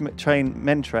 Zeus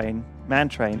man train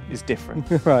is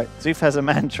different. Right. Zeus has a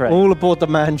man train. All aboard the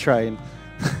man train.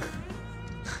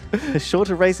 It's sure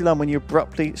to raise the alarm when you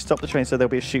abruptly stop the train, so there'll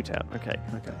be a shootout. Okay.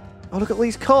 Okay. Oh, look at all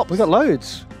these cops. We got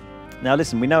loads. Now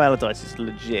listen, we know Allardyce is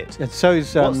legit. And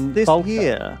so's What's this Volker.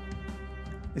 here?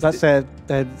 That's their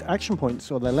action points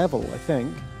or their level, I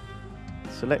think.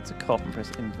 Select a cop and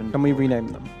press inventory. Can we rename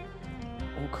them?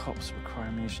 All cops require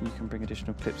ammunition. You can bring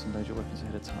additional clips and load your weapons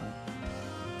ahead of time.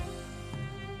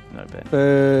 No bet.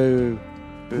 Boo.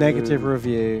 Boo. Negative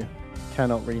review.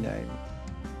 Cannot rename.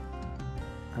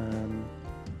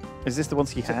 Is this the ones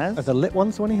he has? Are the lit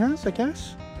ones the one he has, I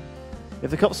guess?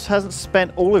 If the cops hasn't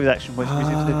spent all of his action points, he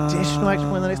receives an additional action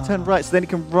point on the next turn right, so then he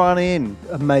can run in.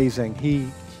 Amazing.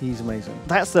 He's amazing.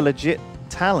 That's the legit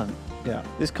talent. Yeah.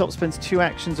 This cop spends 2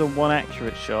 actions on 1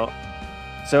 accurate shot,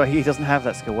 so he doesn't have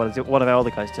that skill. One of our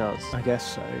other guys does. I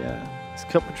guess so, yeah. This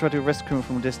cop can try to arrest a criminal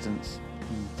from a distance.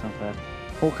 Sounds bad.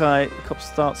 Hawkeye, the cop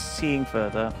starts seeing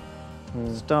further.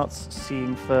 Starts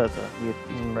seeing further. Weird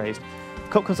phrased.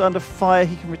 Cop comes under fire,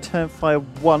 he can return fire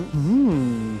once.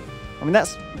 I mean,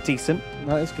 that's decent.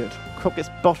 That is good. Cop gets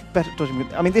better at dodging.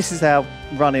 I mean, this is our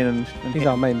run in and He's hit.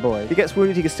 our main boy. He gets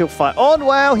wounded, he can still fight on.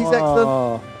 Wow, he's excellent.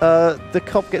 Oh, The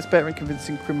cop gets better in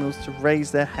convincing criminals to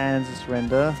raise their hands and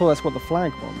surrender. I thought that's what the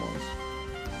flag one was.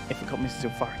 If the cop misses,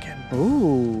 he'll fire again.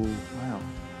 Ooh. Wow.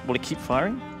 Will he keep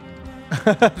firing?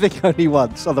 I think only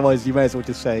once. Otherwise, you may as well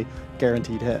just say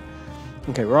guaranteed hit.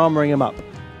 Okay, we're armoring him up.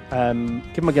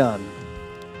 Give him a gun.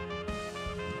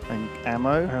 And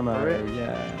ammo? Ammo, for it?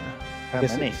 yeah. How I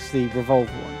guess many? it's the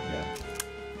revolver one,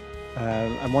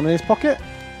 yeah. And one in his pocket.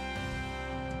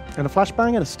 And a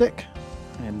flashbang and a stick.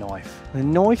 And a knife. And a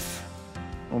knife.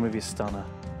 Or maybe a stunner.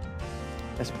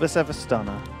 Let's have a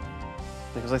stunner.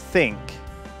 Because I think,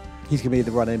 He's going to be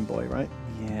the run-in boy, right?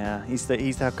 yeah, he's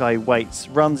that guy who waits,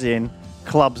 runs in,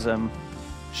 clubs them,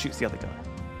 shoots the other guy.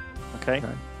 Okay?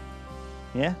 Okay.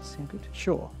 Yeah? Seem good?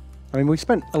 Sure. I mean, we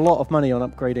spent a lot of money on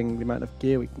upgrading the amount of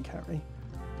gear we can carry.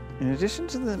 In addition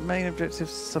to the main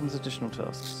objectives, some additional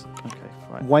tasks. Okay,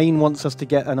 fine. Wayne wants us to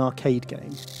get an arcade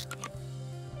game.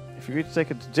 If you agree to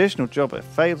take an additional job but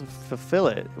fail to fulfill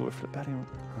it, it will flip back in.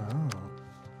 Oh.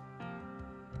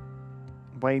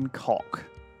 Wayne Koch.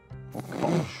 Or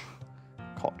Koch.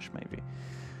 Koch, maybe.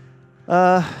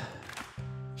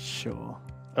 Sure.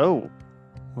 Oh,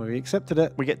 Well, we accepted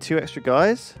it. we get 2 extra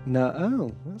guys? No.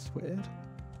 Oh, that's weird.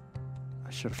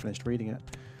 I should have finished reading it.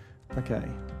 Okay.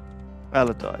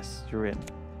 Allardyce, you're in.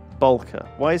 Bolker.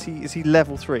 Why is he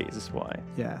level 3? Is this why?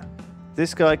 Yeah.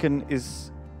 This guy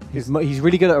He's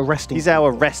really good at arresting. he's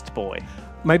our arrest boy.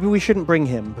 Maybe we shouldn't bring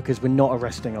him because we're not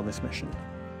arresting on this mission.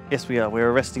 Yes, we are.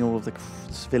 We're arresting all of the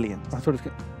civilians. I thought it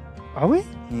was. Are we?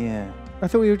 Yeah. I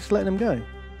thought we were just letting him go.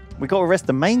 We got to arrest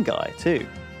the main guy too.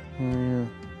 Yeah.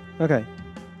 Okay.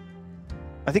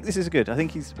 I think this is good. I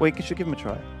think he's. Well, you should give him a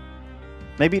try.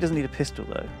 Maybe he doesn't need a pistol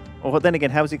though. Or then again,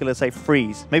 how is he going to say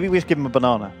freeze? Maybe we should give him a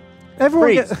banana.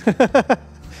 Everyone Freeze.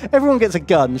 Everyone gets a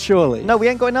gun, surely. No, we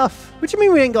ain't got enough. What do you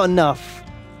mean we ain't got enough?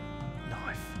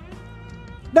 Knife.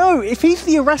 No, if he's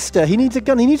the arrester, he needs a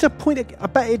gun. He needs a point. I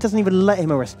bet it doesn't even let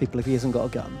him arrest people if he hasn't got a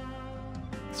gun.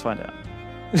 Let's find out.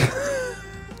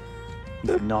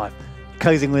 Need a knife.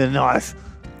 Closing with a knife.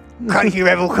 Crazy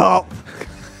rebel cop.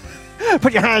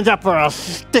 Put your hands up or I'll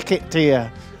stick it to you.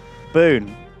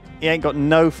 Boone. He ain't got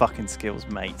no fucking skills,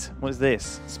 mate. What is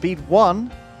this? Speed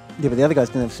 1? Yeah, but the other guys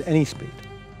didn't have any speed.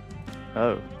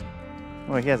 Oh.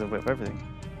 Well, he has a whip everything.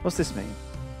 What's this mean?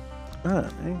 I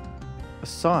don't know.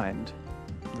 Assigned.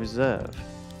 Reserve.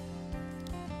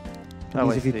 It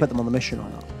means I if you see. put them on the mission or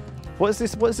not. What is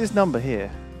this? What is this number here?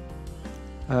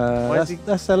 Why is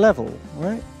That's their level,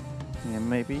 right? Yeah,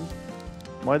 maybe.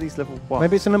 Why are these level 1?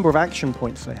 Maybe it's the number of action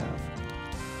points they have.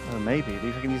 Oh, maybe. Do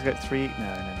you reckon he's got 3?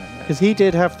 No. Because he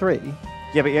did have 3.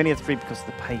 Yeah, but he only had 3 because of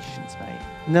the patience, mate.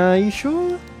 No, you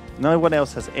sure? No one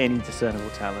else has any discernible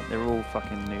talent. They're all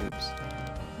fucking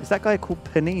noobs. Is that guy called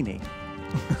Panini?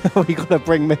 We got to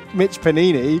bring Mitch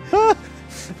Panini.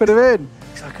 Put him in.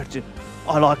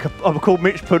 I'm called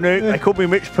Mitch Panini. They call me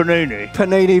Mitch Panini.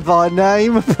 Panini by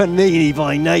name, Panini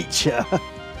by nature. All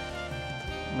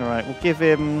right, we'll give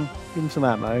him. Give him some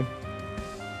ammo. Give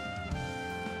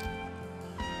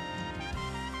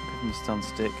him a stun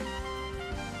stick.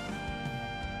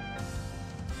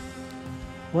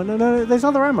 Well, no, there's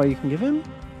other ammo you can give him. You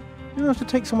don't have to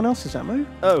take someone else's ammo.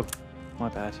 Oh, my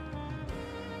bad.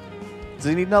 Does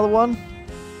he need another one?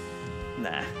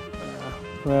 Nah.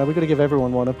 Well, we've got to give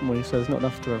everyone one, haven't we? So there's not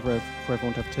enough for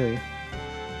everyone to have 2.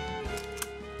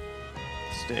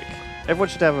 Stick. Everyone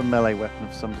should have a melee weapon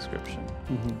of some description.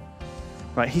 Mm-hmm.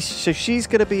 Right, so she's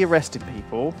going to be arresting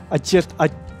people. I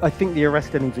think the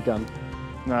arrestor needs a gun.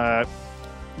 No,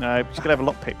 she's going to have a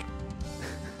lockpick.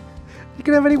 You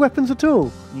can have any weapons at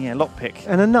all. Yeah, lockpick.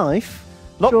 And a knife.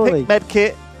 Surely. Lockpick,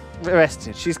 medkit,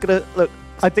 arrested. She's going to, look,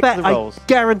 stick to the rolls. I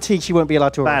guarantee she won't be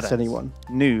allowed to arrest Badass. anyone.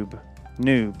 Noob.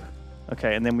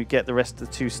 Okay, and then we get the rest of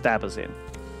the 2 stabbers in.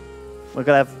 We're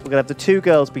gonna have the 2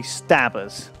 girls be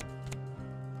stabbers.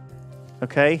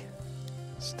 Okay?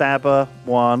 Stabber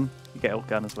 1. You get a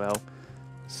gun as well.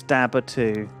 Stabber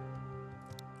 2.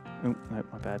 Oh, no,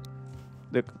 my bad.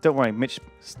 Look, don't worry, Mitch.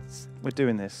 We're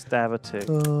doing this. Stabber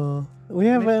 2. We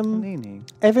have Mitch Panini.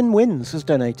 Evan Wins has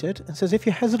donated and says if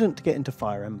you're hesitant to get into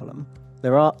Fire Emblem,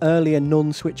 there are earlier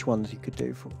non-Switch ones you could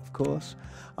do, of course.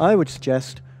 I would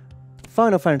suggest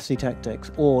Final Fantasy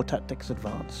Tactics or Tactics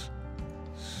Advance.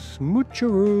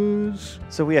 Smoocheroos.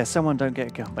 So yeah, someone don't get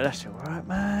a gun, but that's all right,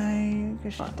 mate.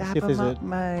 Just Right, stab see if there's 'em a up,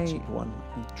 mate. cheaper one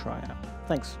you can try out.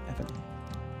 Thanks, Evan.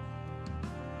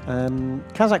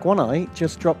 Kazakh One Eye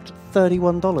just dropped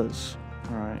 $31.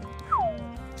 All right.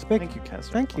 It's big. Thank you, Kaz.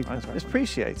 Thank you, It's Kaz.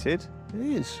 appreciated. It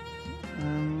is.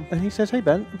 And he says, "Hey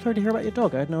Ben, I'm sorry to hear about your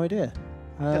dog. I had no idea."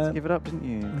 You had to give it up, didn't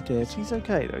you? I did. He's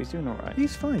okay though. He's doing all right.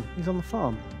 He's fine. He's on the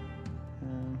farm.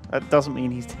 That doesn't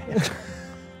mean he's dead.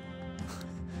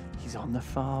 He's on the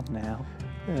farm now.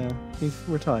 Yeah, he's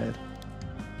retired.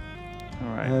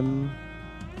 All right.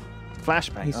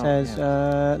 Flashback. He Oh, says,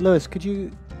 yeah. Lewis, could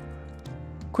you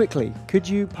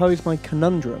pose my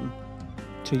conundrum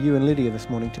to you and Lydia this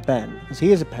morning to Ben, as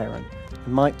he is a parent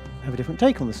and might have a different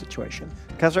take on the situation?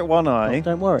 Kazakh One Oh, Eye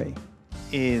don't worry.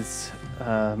 is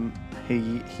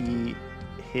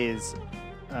his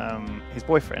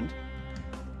boyfriend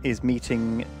is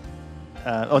meeting.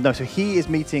 So he is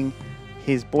meeting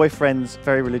his boyfriend's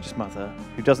very religious mother,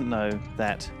 who doesn't know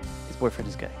that his boyfriend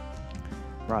is gay.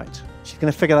 Right. She's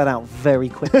going to figure that out very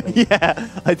quickly. Yeah,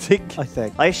 I think.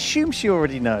 I assume she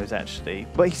already knows, actually,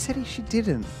 but he said she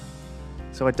didn't.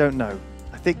 So I don't know.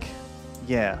 I think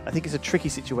it's a tricky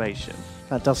situation.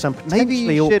 That does sound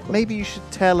potentially awkward. Maybe you should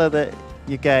tell her that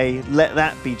you're gay, let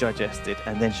that be digested,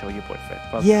 and then show your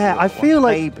boyfriend. Yeah, I feel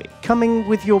like coming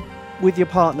with your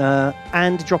partner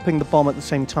and dropping the bomb at the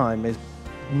same time is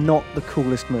not the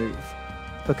coolest move,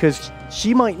 because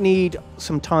she might need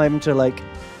some time to like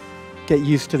get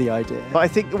used to the idea. But I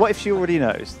think, what if she already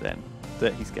knows then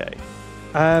that he's gay?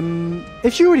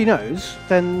 If she already knows,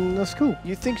 then that's cool.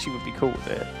 You think she would be cool with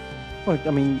it? Well,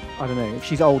 I mean, I don't know. If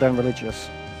she's old and religious,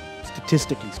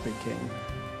 statistically speaking,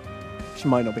 she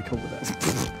might not be cool with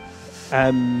it.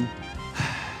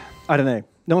 I don't know.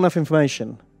 Not enough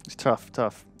information. It's tough.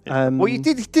 Well, you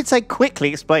did say quickly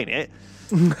explain it.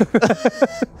 I mean,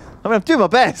 I'm doing my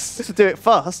best to do it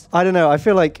fast. I don't know. I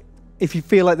feel like if you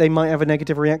feel like they might have a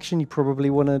negative reaction, you probably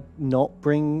want to not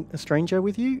bring a stranger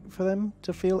with you for them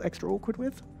to feel extra awkward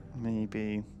with.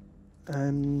 Maybe.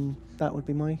 That would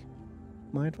be my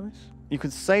advice. You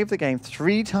can save the game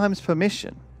 3 times per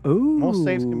mission. Ooh. More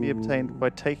saves can be obtained by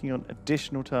taking on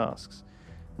additional tasks.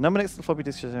 Number next to the floppy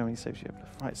disk shows how many saves you have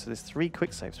left. Right, so there's 3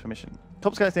 quick saves per mission.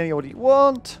 Top select any order you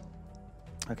want.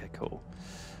 Okay, cool.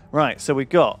 Right, so we've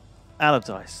got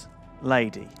Allardyce,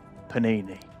 Lady,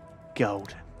 Panini,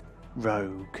 Golden,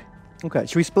 Rogue. Okay,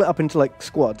 should we split up into like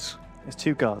squads? There's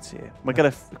 2 guards here. We're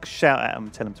going to shout at them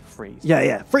and tell them to freeze.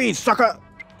 Yeah. Freeze, sucker!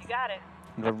 You got it.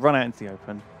 I'm going to run out into the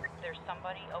open. There's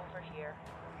somebody over here.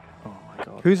 Oh my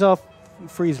god. Who's our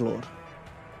freeze lord?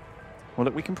 Well,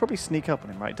 look, we can probably sneak up on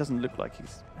him, right? It doesn't look like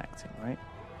he's acting, right?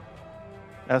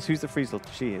 Who's the freeze lord?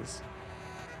 She is.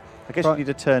 I guess you need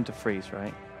a turn to freeze,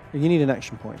 right? You need an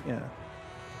action point, yeah.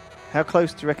 How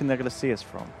close do you reckon they're going to see us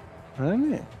from? I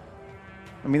don't know.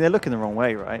 I mean, they're looking the wrong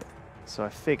way, right? So I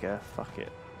figure, fuck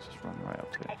it. Just run right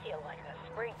up to it. I feel like a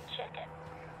spring chicken.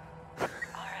 All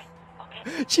right,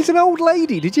 okay. She's an old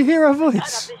lady. Did you hear her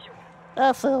voice?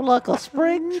 I feel like a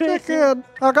spring chicken.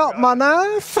 I got my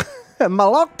knife and my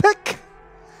lockpick.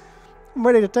 I'm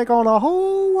ready to take on the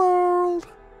whole world.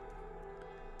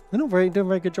 They're not doing a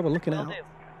very good job of looking out.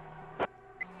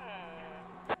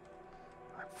 I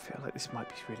feel like this might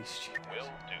be really stupid.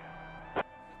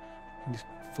 Just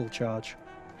full charge.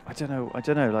 I don't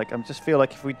know. Like, I just feel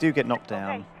like if we do get knocked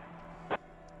down,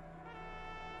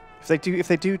 if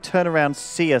they do turn around,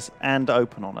 see us, and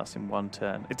open on us in one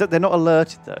turn, they're not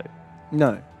alerted though.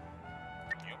 No.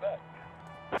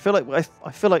 I feel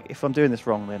like if I'm doing this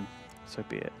wrong, then so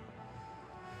be it.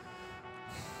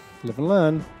 Live and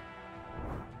learn.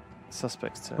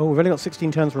 Suspect's turn. Oh, we've only got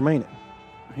 16 turns remaining.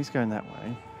 He's going that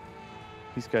way.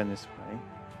 He's going this way.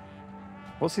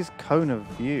 What's his cone of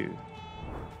view?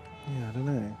 Yeah, I don't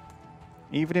know.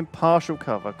 Even in partial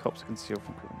cover, cops are concealed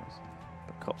from criminals.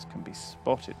 But cops can be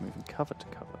spotted moving cover to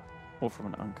cover, or from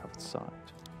an uncovered side.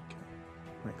 Okay.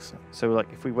 Makes sense. So,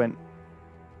 like, if we went...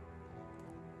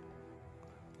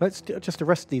 Let's just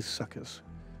arrest these suckers.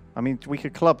 I mean, we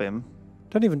could club him.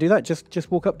 Don't even do that.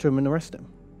 Just walk up to him and arrest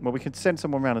him. Well, we could send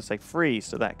someone around and say, freeze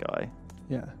to that guy.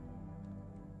 Yeah.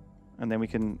 And then we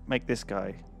can make this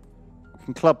guy... We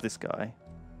can club this guy.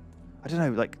 I don't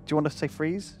know, like, do you want to say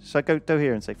freeze? Should I go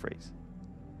here and say freeze?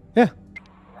 Yeah.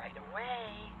 Right away.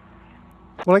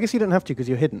 Well, I guess you don't have to because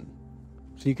you're hidden.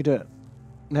 So you could do it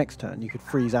next turn. You could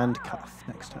freeze and cuff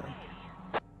next turn.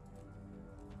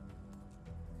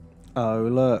 Oh,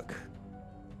 look.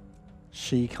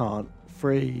 She can't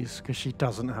freeze because she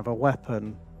doesn't have a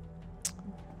weapon.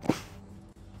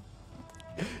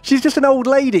 She's just an old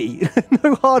lady.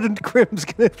 No hardened crim's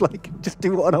gonna like just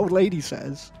do what an old lady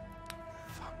says.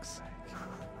 Fuck's sake.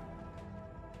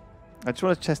 I just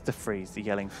want to test the freeze, the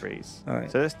yelling freeze. All right.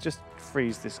 So let's just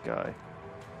freeze this guy.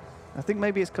 I think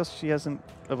maybe it's because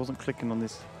I wasn't clicking on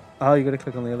this. Oh, you got to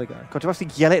click on the other guy. God, do I have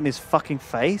to yell it in his fucking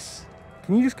face?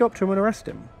 Can you just go up to him and arrest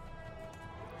him?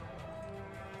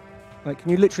 Like,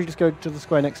 can you literally just go to the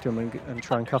square next to him and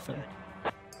try and cuff him?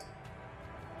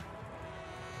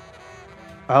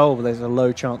 Oh, there's a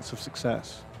low chance of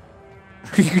success.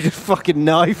 You could just fucking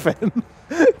knife him.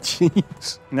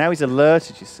 Jeez. Now he's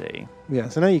alerted, you see. Yeah,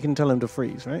 so now you can tell him to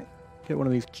freeze, right? Get one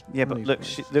of these. Yeah, but look,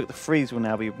 look, the freeze will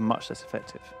now be much less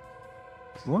effective.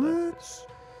 What?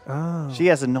 Oh. She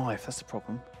has a knife. That's the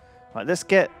problem. Right, let's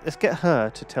get her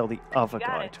to tell the other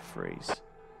guy to freeze.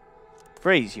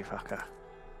 Freeze, you fucker.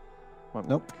 Won't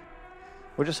Nope. work.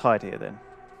 We'll just hide here then,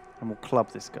 and we'll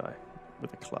club this guy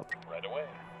with a club. Right away.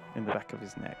 In the back of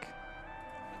his neck.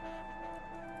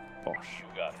 Bosh. You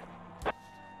got it.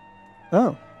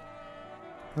 Oh.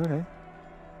 Okay.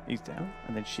 He's down,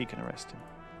 and then she can arrest him.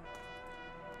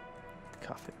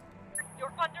 Cuff him,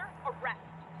 You're under arrest.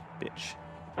 bitch.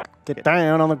 Get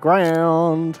down on the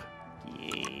ground.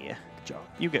 Yeah. Good job.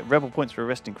 You get rebel points for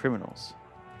arresting criminals.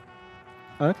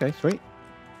 Okay, sweet.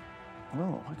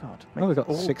 Oh my god. Oh, we got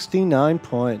all- 69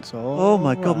 points. Oh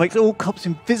my god, right. makes all cops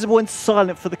invisible and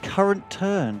silent for the current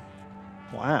turn.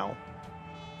 Wow.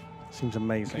 Seems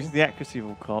Increases amazing. the accuracy of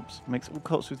all cops. Makes all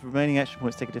cops with remaining action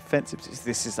points take a defensive.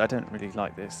 This is. I don't really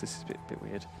like this. This is a bit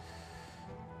weird.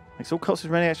 Makes all cops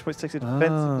with remaining action points take a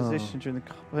defensive Oh. position during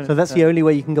the. So that's the only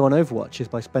way you can go on Overwatch is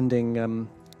by spending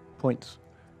points.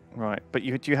 Right, but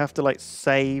do you have to like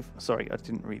save? Sorry, I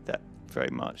didn't read that very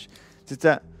much. Does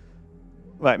that?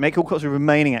 Right, make all cops with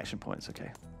remaining action points.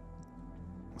 Okay.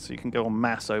 So you can go on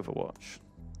mass Overwatch.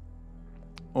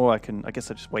 Or I guess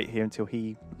I just wait here until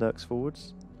he lurks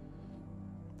forwards.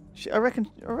 I reckon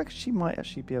she might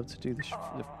actually be able to do this.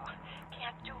 Can't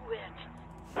do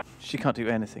it. She can't do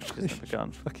anything. She doesn't have a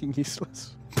gun. Fucking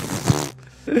useless.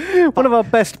 One of our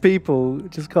best people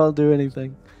just can't do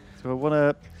anything.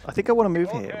 So I think I want to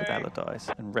move here with Allardyce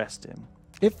and rest him.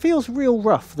 It feels real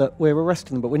rough that we're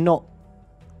arresting them, but we're not.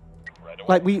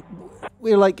 Like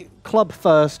we're like club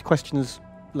first, questions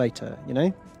later. You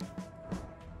know.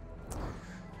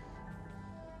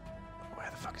 Where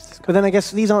the fuck is this guy? But then I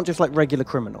guess these aren't just like regular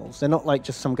criminals. They're not like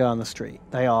just some guy on the street.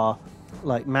 They are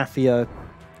like mafia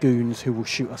goons who will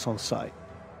shoot us on sight.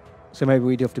 So maybe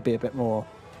we do have to be a bit more.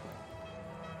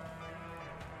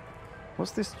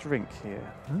 What's this drink here?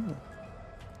 Oh,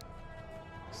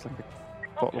 It's like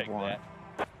a bottle of wine.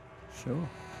 sure.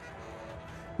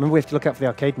 Remember, we have to look out for the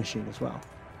arcade machine as well.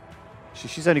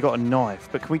 She's only got a knife,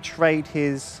 but can we trade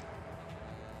his?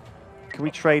 Can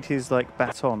we trade his like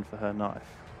baton for her knife?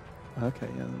 Okay,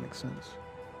 yeah, that makes sense.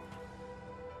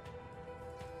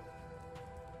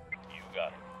 You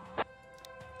got it.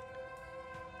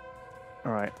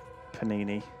 All right,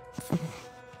 Panini.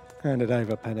 Hand it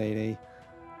over, Panini.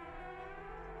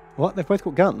 What? They've both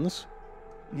got guns?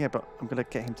 Yeah, but I'm gonna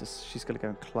get him to. She's gonna go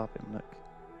and club him. Look.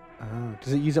 Oh,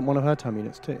 does it use up one of her time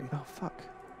units too? Oh fuck.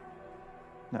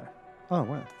 No. Oh,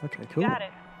 wow. Okay, cool. Got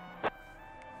it.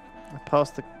 I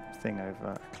passed the thing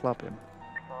over. Club him.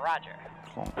 Roger.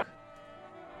 Clonk.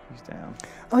 He's down.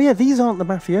 Oh, yeah, these aren't the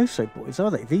mafioso boys, are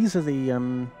they? These are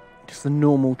the, just the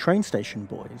normal train station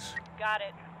boys. Got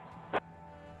it. I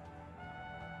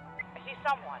see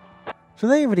someone. So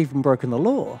they haven't even broken the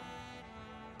law.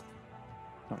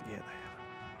 Not yet. They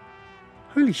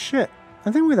haven't. Holy shit.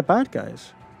 I think we're the bad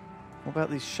guys. What about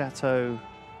these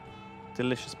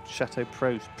delicious Chateau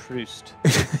Proust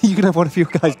You can have one of your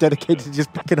guys dedicated to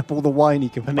just picking up all the wine he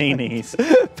can find. paninis?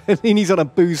 Panini's on a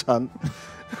booze hunt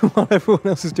while everyone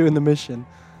else is doing the mission.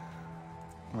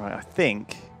 Right, I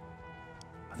think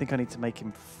I need to make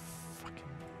him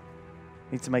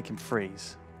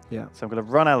freeze. Yeah. So I'm going to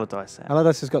run Allardyce out.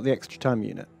 Allardyce has got the extra time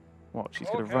unit. Watch, he's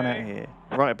going to run out here,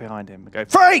 right behind him, and go,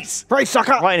 freeze! Freeze,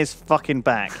 sucker! Right in his fucking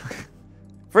back.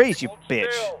 Freeze, you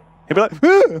bitch. still. He'll be like,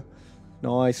 "Ah!"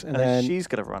 Nice. And And then then she's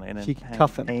going to run in and she can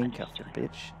cuff him. handcuff you,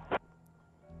 bitch.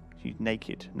 You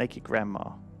naked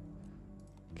grandma.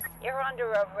 You're under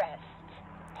arrest.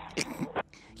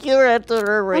 You're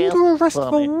under arrest. under arrest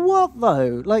Bobby. for what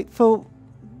though? Like for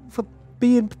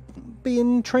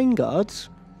being train guards?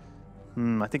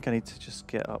 I think I need to just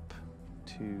get up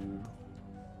to...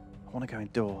 I want to go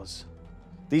indoors.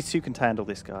 These two can handle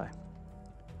this guy.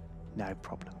 No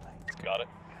problem, mate. Got it.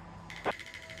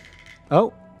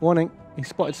 Oh, warning! He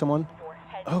spotted someone. Your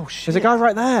head. Oh, shit. There's a guy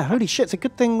right there. Holy shit! It's a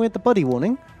good thing with the buddy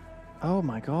warning. Oh,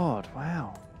 my God.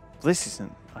 Wow. This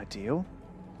isn't ideal.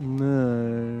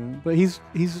 No, but he's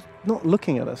not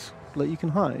looking at us. Like you can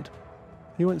hide.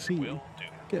 He won't see you. Will do.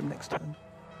 Get him next time.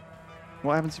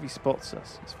 What happens if he spots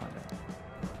us? Let's find out.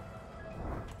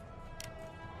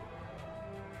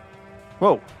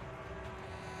 Whoa.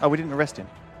 Oh, we didn't arrest him.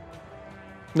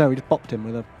 No, we just bopped him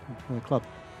with a club.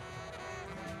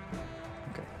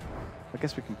 Okay. I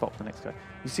guess we can bop the next guy.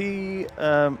 You see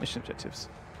mission objectives.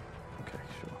 Okay,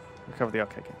 sure. Recover the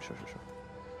arcade game. Sure.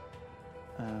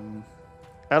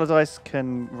 Allardyce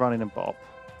can run in and bop.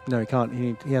 No, he can't.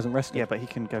 He hasn't rested. Yeah, but he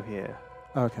can go here.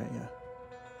 Okay, yeah.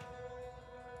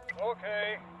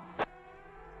 Okay.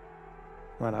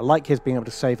 Right, I like his being able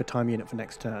to save a time unit for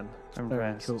next turn. It's And very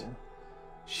rest. cool.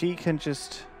 She can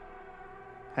just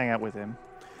hang out with him.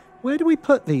 Where do we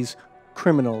put these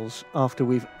criminals after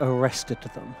we've arrested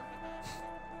them?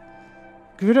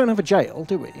 Because we don't have a jail,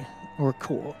 do we? Or a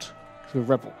court? Because we're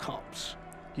rebel cops.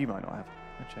 You might not have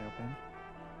a jail pen.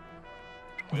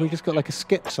 Have we just got like a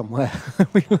skip somewhere?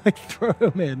 We like throw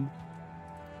them in.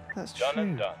 That's Done true.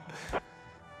 and done.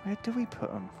 Where do we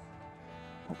put them?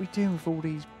 What are we doing with all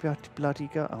these bloody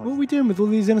guys? What are we doing with all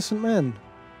these innocent men?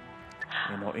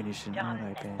 They're not innocent, are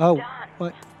they, Ben? Oh,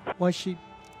 why is she?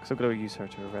 So I've got to use her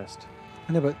to arrest.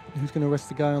 I know, but who's going to arrest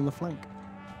the guy on the flank?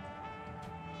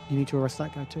 You need to arrest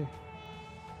that guy too.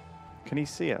 Can he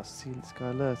see us? See this guy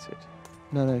alerted?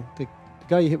 No, the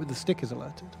guy you hit with the stick is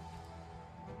alerted.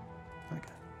 Okay.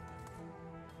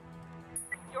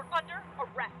 You're under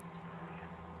arrest.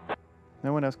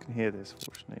 No one else can hear this,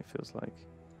 fortunately, it feels like.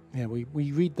 Yeah, we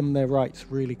read them their rights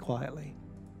really quietly.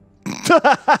 You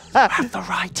have the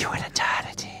right to an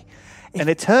eternity. An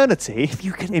eternity? If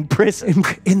you can in prison.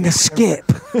 in the skip.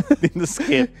 In the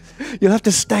skip. You'll have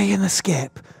to stay in the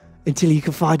skip until you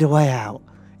can find a way out.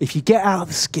 If you get out of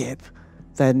the skip,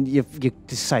 then you're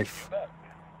safe.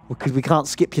 Because we can't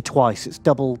skip you twice. It's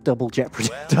double jeopardy.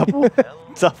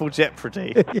 Double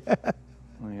jeopardy. Yeah.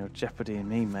 Well, you're jeopardying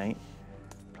me, mate.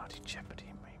 Bloody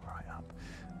jeopardying me right up.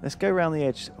 Let's go around the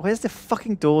edge. Where's the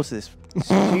fucking door to this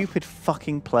stupid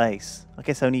fucking place? I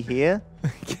guess only here?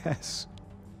 I guess.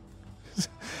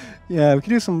 Yeah, we could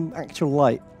do some actual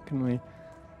light, couldn't we?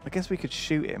 I guess we could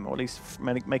shoot him, or at least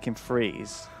make him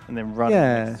freeze, and then run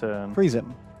Yeah, next turn. freeze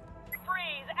him.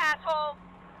 Freeze, asshole.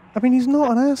 I mean, he's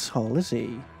not an asshole, is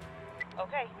he?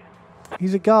 Okay,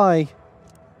 He's a guy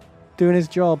doing his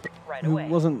job right who away.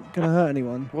 wasn't going to hurt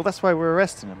anyone. Well, that's why we're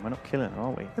arresting him. We're not killing him,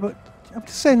 are we? Yeah, but I'm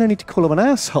just saying no need to call him an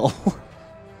asshole.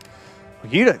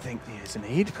 Well, you don't think there's a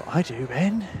need, but I do,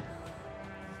 Ben.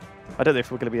 I don't know if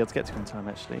we're going to be able to get to him in time,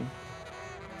 actually.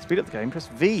 Speed up the game, press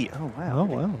V. Oh, wow. Oh,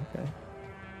 wow, okay.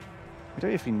 We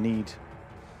don't even need...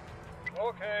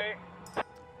 Okay.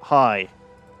 Hi.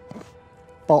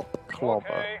 Bop. Clobber.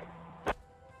 Okay.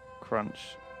 Crunch.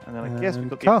 And then I guess we've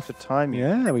got the cuff. extra time.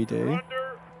 Yeah, we do. You're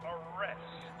under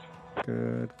arrest.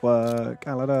 Good work,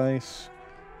 Allardyce.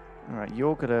 Alright,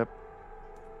 you're going to...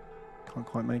 Can't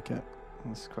quite make it.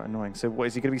 This is quite annoying. So what,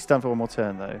 is he going to be stunned for one more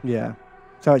turn, though? Yeah.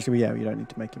 So actually, yeah, you don't need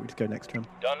to make it. We just go next turn.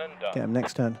 Done and done. Get him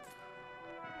next turn.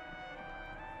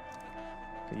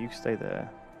 Okay, you stay there.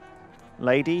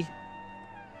 Lady,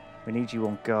 we need you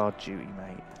on guard duty,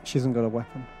 mate. She hasn't got a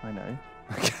weapon. I know.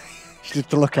 Okay. She's just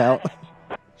to look out.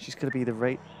 She's going to be the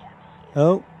rate...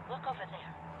 Oh, Look over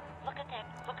there. Look at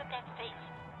that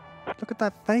face. look at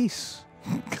that face.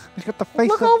 He's got the face.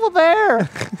 Look of- over there!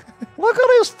 Look at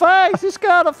his face! He's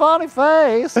got a funny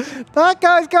face! That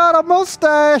guy's got a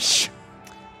mustache. Are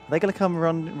they going to come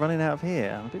running out of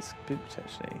here? I'm a bit spooked,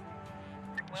 actually.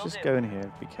 Let's Will just do. go in here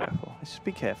and be careful. Let's just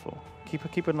be careful.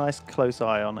 Keep a nice close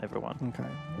eye on everyone. Okay.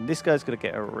 And this guy's going to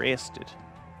get arrested.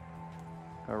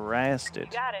 Arrested.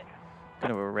 You got it.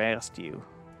 Going to arrest you.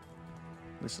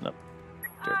 Listen up,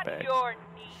 On dirtbag. your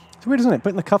knees. It's weird, isn't it?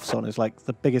 Putting the cuffs on is like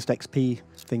the biggest XP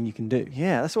thing you can do.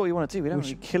 Yeah, that's what we want to do. We don't We want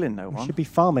to be killing no We one. should be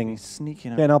farming. Be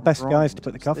sneaking Getting our best around. guys to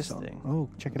put the What's cuffs this on. thing? Oh,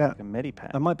 check it out. Like a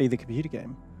medipad. That might be the computer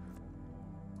game.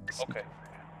 Okay.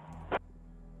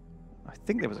 I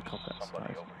think there was a cop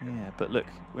Somebody outside. over Yeah, but look,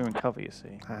 we're in cover, you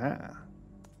see. Ah.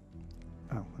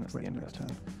 Oh, That's that's the wait end of next that.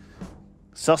 turn.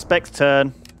 Suspect's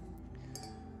turn.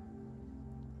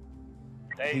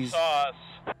 They He's- saw us.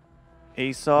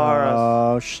 He saw us.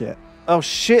 Oh shit. Oh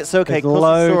shit! So okay, There's because he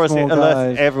saw us, loads it more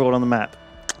alerted guys. everyone on the map.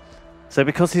 So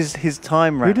because his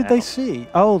time ran Who did they out, see?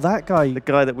 Oh, that guy. the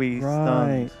guy that we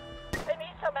Right. stunned. I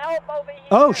need some help over here.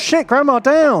 Oh shit! Grandma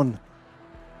down.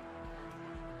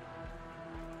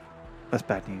 That's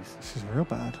bad news. This is real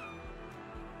bad.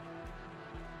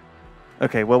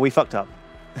 Okay, well we fucked up.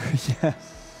 Yeah.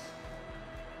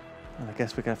 And I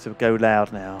guess we're gonna have to go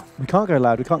loud now. We can't go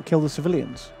loud. We can't kill the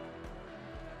civilians.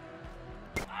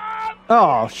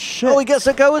 Oh shit! Oh, he gets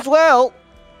a go as well.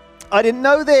 I didn't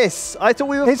know this. I thought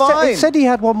we were fine. it said he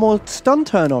had one more stun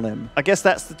turn on him. I guess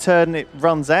that's the turn it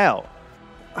runs out.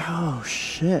 Oh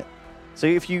shit! So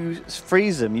if you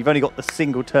freeze him, you've only got the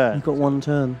single turn. You've got one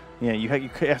turn. Yeah, you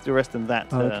have to arrest them that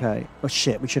turn. Okay. Oh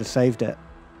shit! We should have saved it.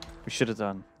 We should have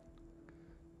done.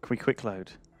 Can we quick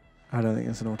load? I don't think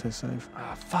it's an auto save.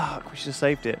 Ah, fuck. We should have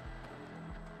saved it.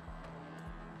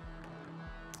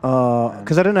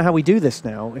 Because I don't know how we do this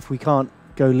now if we can't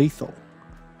go lethal.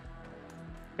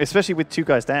 Especially with two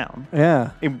guys down.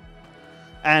 Yeah.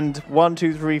 And 1,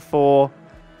 2, 3, 4,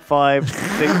 5, 6,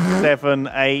 7,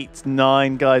 8,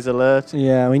 9 guys alert.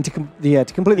 Yeah. I mean, to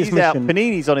complete this He's out. mission,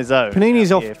 Panini's on his own.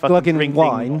 Panini's out off here, fucking plugging drinking-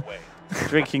 wine.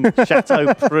 Drinking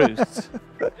Chateau Proust.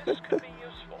 This could be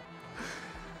useful.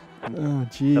 Oh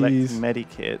Collecting jeez.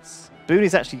 medikits.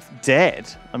 Booney's actually dead.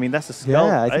 I mean, that's a skull.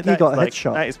 Yeah, I think he That got is a like-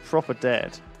 headshot. That is proper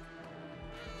dead.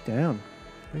 Down.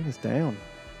 Luna's down.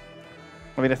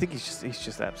 I mean, I think he's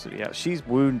just absolutely out. She's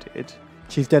wounded.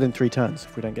 She's dead in 3 turns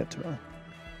if we don't get to her.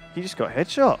 He just got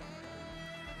headshot.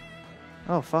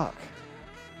 Oh fuck.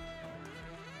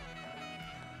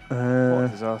 What a Uh,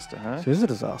 disaster, huh? so it is a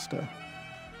disaster.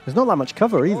 There's not that much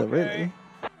cover either, Okay. really.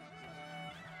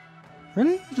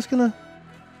 Really? You're just gonna...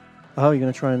 Oh, you're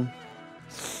gonna try and...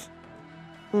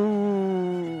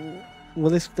 Will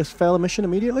this fail a mission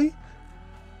immediately?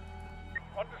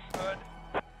 Understood.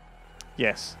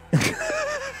 Yes.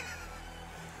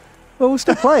 Well, we're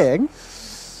still playing.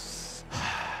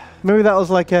 Maybe that was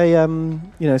like a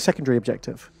secondary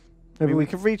objective. Maybe we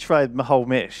could retry the whole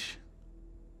mish.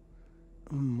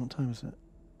 What time is it?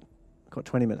 Got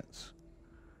 20 minutes.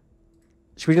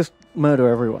 Should we just murder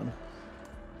everyone?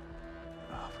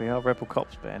 Oh, we are rebel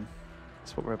cops, Ben.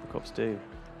 That's what rebel cops do.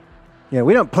 Yeah,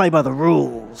 we don't play by the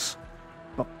rules.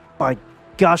 But by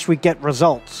gosh, we get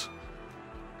results.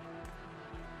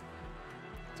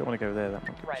 Don't want to go there. That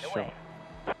might get Right a away.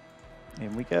 shot.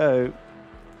 In we go.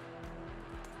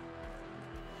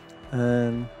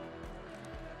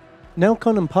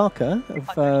 Nelcon and Parker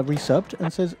have resubbed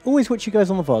and says, always watch you guys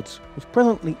on the VODs. Was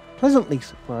pleasantly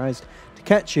surprised to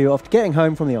catch you after getting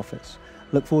home from the office.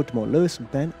 Look forward to more Lewis and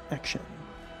Ben action.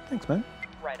 Thanks, man.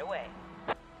 Right away.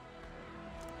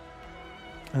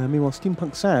 Meanwhile,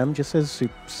 Steampunk Sam just says,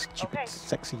 stupid, Okay.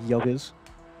 sexy yoggers.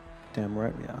 Damn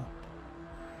right we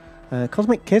are.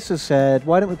 Cosmic Kiss has said,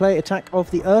 why don't we play Attack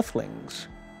of the Earthlings?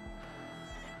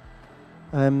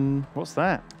 What's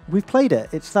that? We've played it.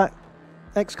 It's that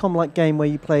XCOM-like game where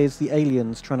you play as the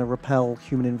aliens trying to repel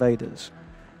human invaders.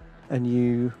 And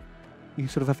you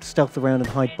sort of have to stealth around and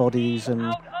hide bodies and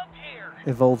Out of here.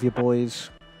 evolve your boys.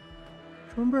 Do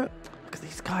you remember it? Look at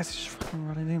these guys just fucking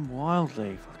running in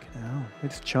wildly. Fucking hell.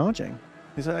 It's charging.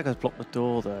 Is that guy's blocked the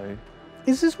door though?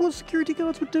 Is this what security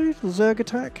guards would do? The Zerg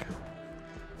attack?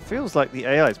 Feels like the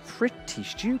AI is pretty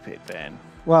stupid, Ben.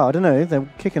 Well, I don't know. They're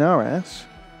kicking our ass.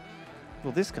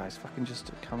 Well, this guy's fucking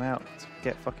just come out to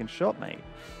get fucking shot, mate.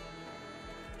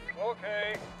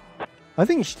 Okay. I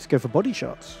think you should just go for body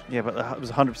shots. Yeah, but it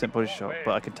was 100% body shot,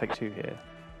 but I can take 2 here.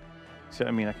 So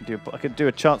I mean, I can do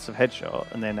a chance of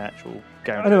headshot and then actual I know,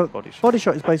 guaranteed body shot. body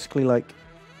shot is basically like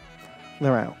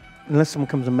they're out. Unless someone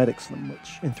comes and medics them,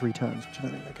 which in 3 turns, which I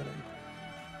don't think they're going to.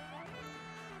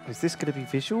 Is this going to be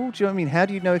visual? Do you know what I mean? How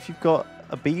do you know if you've got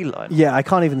a beeline? Yeah, I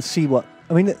can't even see what...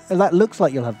 I mean, that looks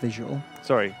like you'll have visual.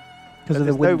 Sorry. Because of the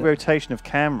There's no window. rotation of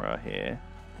camera here.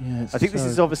 Yeah, it's I think this so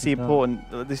is obviously fucking dark.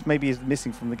 important. This maybe is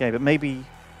missing from the game, but maybe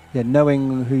Yeah,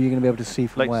 knowing who you're going to be able to see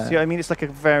from like where. see, I mean, it's like a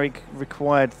very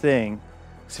required thing.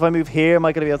 So if I move here, am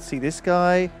I going to be able to see this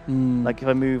guy? Mm. Like if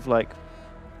I move like,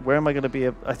 where am I going to be?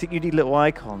 I think you need little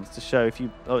icons to show if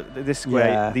you this way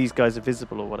Yeah. these guys are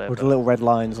visible or whatever. With the little red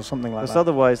lines or something like Because that.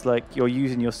 otherwise, like you're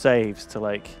using your saves to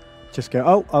like, Just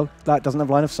go, oh, that doesn't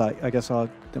have line of sight. I guess I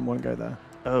won't go there.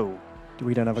 oh,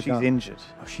 We don't have a she's gun. injured.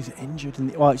 Oh, she's injured.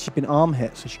 Well, she's been arm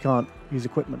hit, so she can't use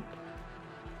equipment.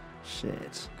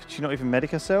 Shit. Could she not even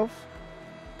medic herself?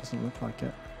 Doesn't look like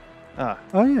it. Ah,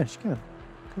 Oh, yeah, she can.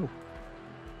 Cool.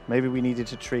 maybe we needed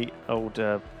to treat old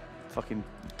fucking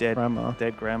dead Grandma.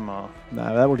 grandma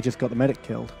No, that would have just got the medic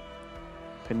killed.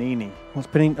 Panini. What's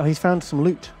Panini? Oh, he's found some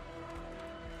loot.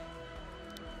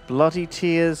 Bloody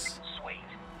tears. Sweet.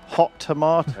 Hot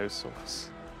tomato sauce.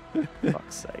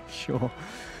 Fuck's sake. Sure.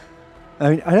 I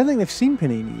mean, I don't think they've seen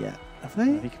Panini yet, have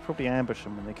they? You could probably ambush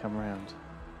them when they come around.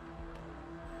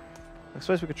 I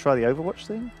suppose we could try the Overwatch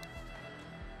thing.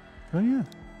 Oh, yeah.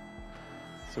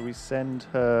 So we send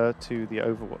her to the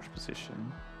Overwatch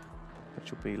position,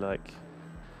 which will be like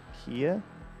here.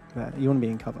 There, you want to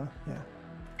be in cover, yeah.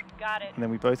 Got it. And then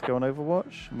we both go on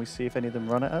Overwatch and we see if any of them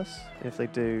run at us. If they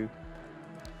do,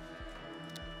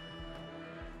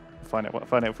 find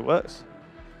out if it works.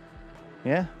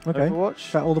 Yeah. Okay. Is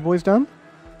Overwatch. that all the boys done?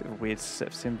 Bit of a weird set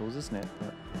of symbols, isn't it?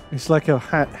 But It's like a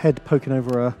head poking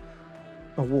over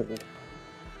a wall.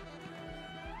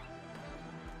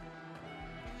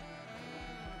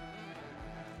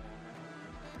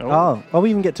 Oh, we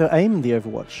even get to aim the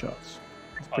Overwatch shots.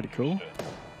 That's pretty cool.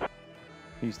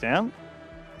 He's down.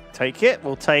 Take it.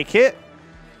 We'll take it.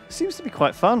 Seems to be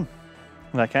quite fun.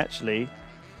 Like actually,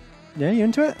 Yeah, you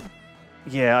into it?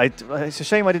 yeah. It's a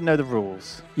shame I didn't know the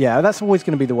rules. Yeah, that's always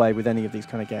going to be the way with any of these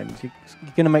kind of games. You're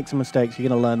going to make some mistakes. You're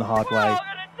going to learn the hard way. Oh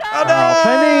Oh,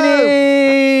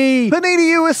 Panini! Panini,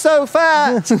 you were so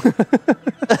fat.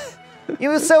 You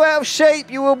were so out of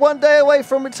shape. You were one day away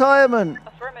from retirement.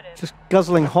 Affirmative. Just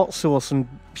guzzling hot sauce and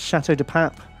Chateau de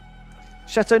Pape.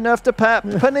 Chateau Neuf de Pape.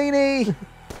 Panini.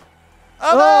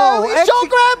 Oh, Oh, no, it's your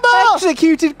grandma.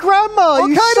 Executed grandma, What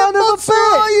you kind son of of, monster a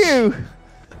are bitch!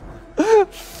 you?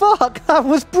 Fuck, that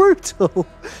was brutal.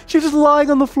 She was just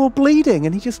lying on the floor bleeding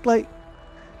and he just like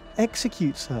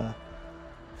executes her.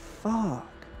 Fuck.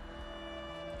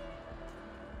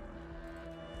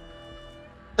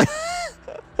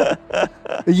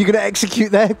 Are you going to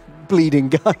execute their bleeding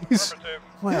guys? Affirmative.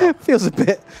 Well, Feels a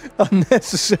bit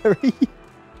unnecessary. I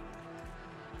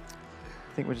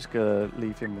think we're just gonna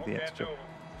leave him with the Can't extra do.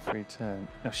 free turn.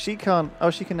 No, she can't. Oh,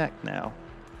 she can act now.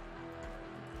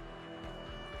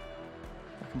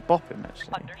 I can bop him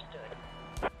actually.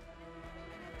 Understood.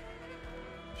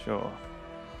 Sure.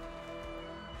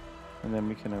 And then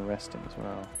we can arrest him as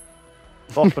well.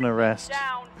 Bop and arrest.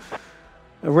 Down.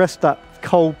 Arrest that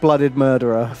cold-blooded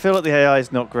murderer. I feel like the AI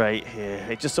is not great here.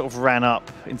 It just sort of ran up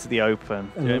into the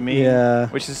open. Do you know what I mean? Yeah.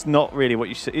 Which is not really what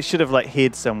you should. It should have like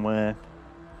hid somewhere.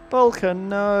 Volker,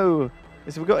 no.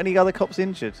 Have we got any other cops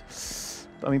injured?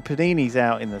 I mean, Panini's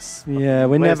out in this. Yeah,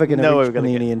 we're never going to reach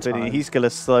Panini in time. He's going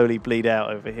to slowly bleed out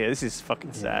over here. This is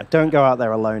fucking sad. Don't go out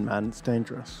there alone, man. It's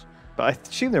dangerous. But I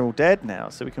assume they're all dead now,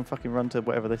 so we can fucking run to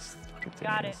whatever this fucking thing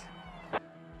Got is. it.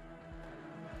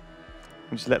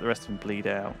 We'll just let the rest of them bleed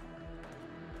out.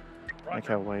 Make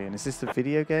our way in. Is this the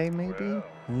video game, maybe?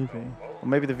 Maybe. Or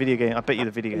maybe the video game. I bet you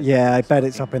the video game. Yeah, I bet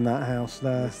it's up in that house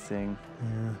there. This thing.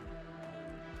 Yeah.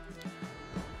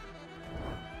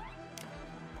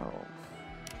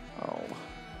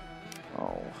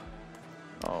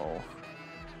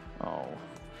 Oh.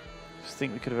 Just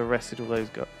think we could have arrested all those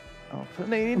guys. Oh,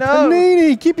 Panini, no!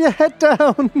 Panini, keep your head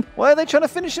down. Why are they trying to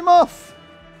finish him off?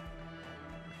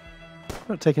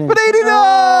 Not taking Panini, no!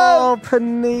 Oh,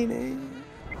 Panini.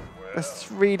 That's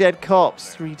 3 dead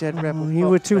cops, 3 dead rebel cops. You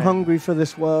were too man. hungry for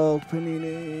this world,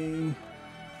 Panini.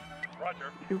 Roger.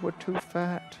 You were too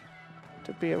fat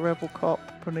to be a rebel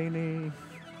cop, Panini.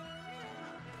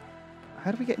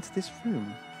 How do we get into this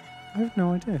room? I have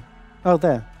no idea. Oh,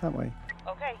 there, that way.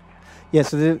 Okay. Yeah,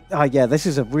 so this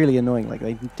is a really annoying. Like,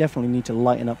 they definitely need to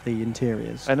lighten up the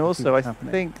interiors. And to also, keep I it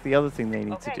happening. think the other thing they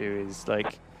need Okay. to do is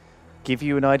like give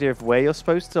you an idea of where you're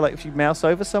supposed to. Like, if you mouse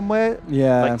over somewhere,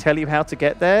 Yeah. like tell you how to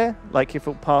get there. Like, if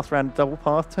it'll path around a double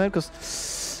path turn, because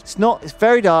it's not. It's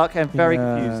very dark and very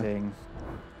Yeah. confusing.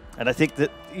 And I think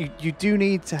that you do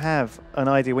need to have an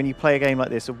idea when you play a game like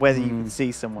this of whether you can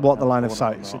see someone. what the around line of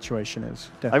corner or sight not. situation is.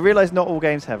 I Definitely. realise not all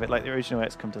games have it, like the original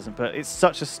XCOM doesn't, but it's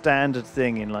such a standard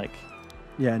thing in like.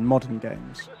 Yeah, in modern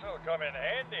games. This will come in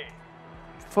handy.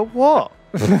 For what?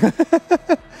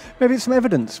 Maybe it's some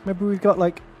evidence. Maybe we've got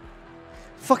like.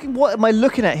 Fucking what am I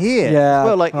looking at here? Yeah,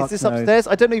 Well, like, is fuck this knows. upstairs?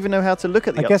 I don't even know how to look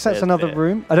at the I guess that's upstairs another bit.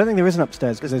 room. I don't think there is an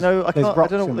upstairs because There's there's, no, I there's can't. I rocks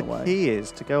don't know in what the the way. key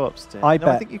is to go upstairs. I no, I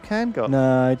bet- think you can go.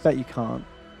 No, I bet you can't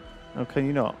Oh, can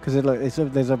you not? because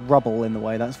there's a rubble in the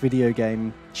way. That's video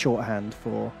game shorthand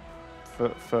for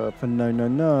For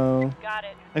no. Got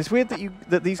it. and it's weird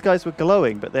that these guys were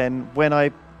glowing, but then when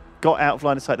I got out of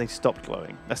line of sight, they stopped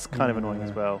glowing. That's kind of annoying as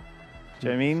Yeah. well. Do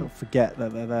you know what I mean? Sort of forget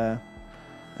that they're there.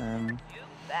 Um, You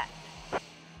bet.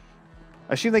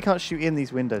 I assume they can't shoot in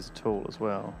these windows at all as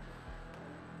well.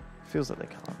 Feels like they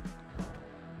can't.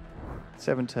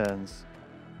 7 turns.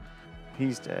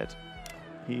 He's dead.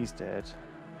 He's dead.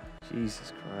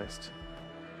 Jesus Christ.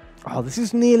 Oh, this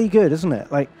is nearly good, isn't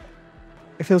it? Like,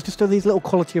 it feels just all these little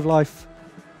quality of life.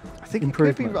 I think it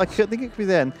could be. I Improvements. think it could be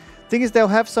then. Thing is, they'll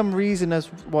have some reason as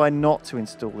why not to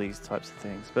install these types of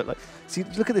things. But like, see,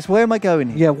 look at this. Where am I going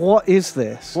here? Yeah, what is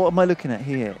this? What am I looking at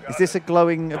here? Is this a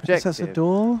glowing I objective? guess that's a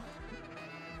door?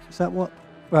 Is that what?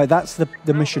 Right, that's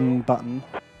the mission button.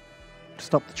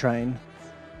 Stop the train.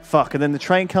 Fuck! And then the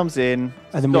train comes in,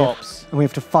 And then we have- stops. And we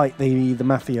have to fight the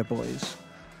mafia boys.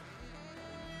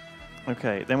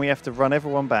 Okay, then we have to run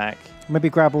everyone back. Maybe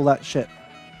grab all that shit.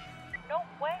 No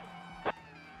way.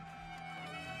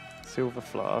 Silver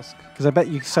flask. Because I bet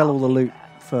you sell all the loot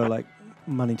for, like,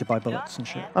 money to buy bullets and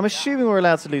shit. I'm assuming we're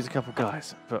allowed to lose a couple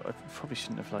guys, but I probably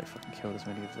shouldn't have like fucking killed as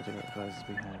many of the guys as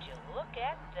we had. Would you look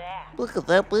at that? Look at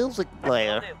that music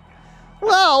Will do.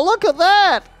 Wow, look at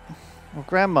that! Well,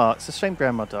 Grandma, it's a shame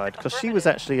Grandma died because she was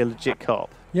actually a legit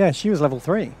cop, Yeah, she was level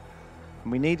 3.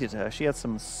 and we needed her. She had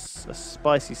a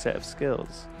spicy set of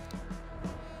skills.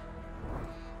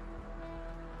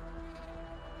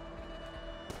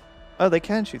 Oh, they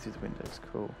can shoot through the windows.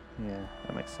 Cool. Yeah,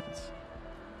 that makes sense.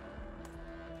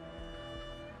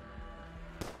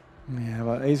 Yeah,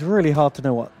 but it's really hard to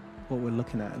know what we're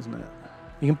looking at, isn't it?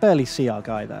 You can barely see our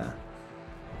guy there.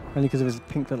 Only because of his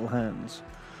pink little hands.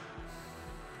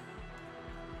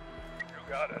 You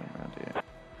got it. Going around here.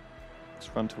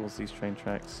 Let's run towards these train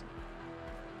tracks.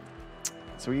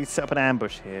 So we set up an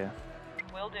ambush here.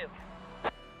 Will do.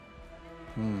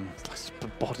 It's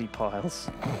like body piles.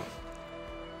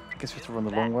 I guess we have to run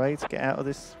the long way to get out of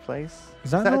this place.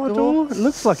 Is that not a door? It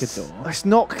looks like a door. It's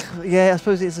not. Yeah, I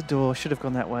suppose it is a door. Should have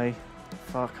gone that way.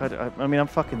 Fuck. I mean, I'm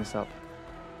fucking this up.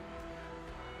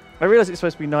 I realise it's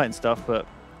supposed to be night and stuff, but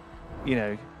you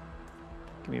know,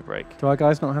 give me a break. Do our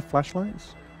guys not have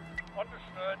flashlights?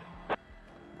 Understood.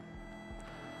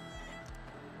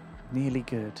 Nearly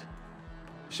good.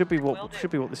 Should be Will what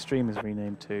do. the stream is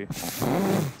renamed to.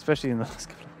 Especially in the last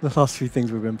couple The last few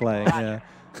things we've been playing, yeah.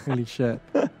 Holy shit.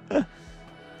 of...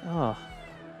 Oh.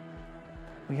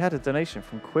 We had a donation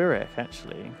from Quirek,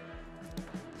 actually.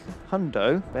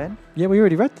 Hundo, Ben. Yeah, we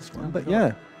already read this one, Oh, but God.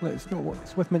 yeah, well,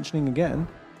 it's worth mentioning again.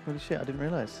 Holy shit, I didn't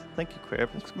realise. Thank you,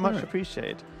 Quirek. It's much Alright.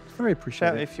 appreciated. It's very Shout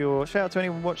appreciated. shout out to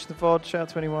anyone watching the VOD. Shout out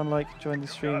to anyone joining the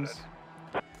streams.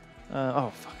 Oh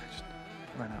fuck! I just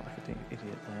ran out like an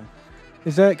idiot there.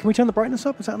 Is there? Can we turn the brightness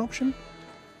up? Is that an option?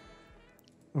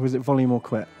 Or is it volume or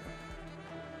quit?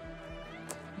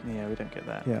 Yeah, we don't get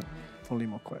that. Yeah,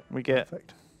 volume or quit. We get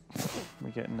Perfect.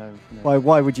 no.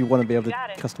 Why would you want to be able to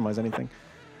Got it. customize anything?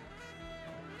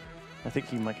 I think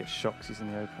he might get shocked 'cause he's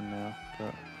in the open now.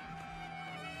 But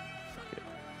fuck it.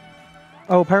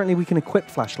 Oh, apparently we can equip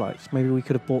flashlights. Maybe we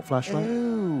could have bought flashlights.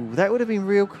 Ooh, that would have been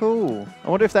real cool. I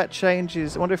wonder if that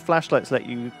changes. I wonder if flashlights let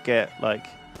you get like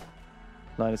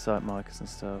line of sight markers and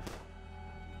stuff.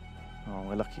 Oh,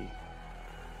 we're lucky.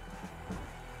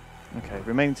 Okay,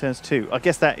 remaining turns 2. I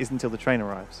guess that is until the train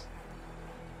arrives.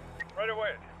 Right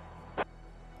away.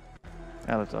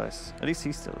 Allardyce. At least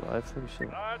he's still alive. Holy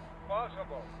shit. Not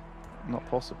possible. Not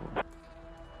possible.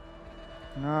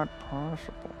 Not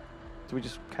possible. Do we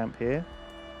just camp here?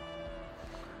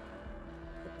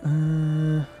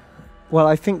 Well,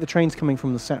 I think the train's coming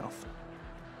from the south.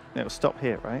 Yeah, it'll stop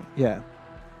here, right? Yeah.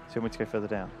 So you want me to go further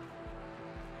down?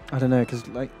 I don't know, because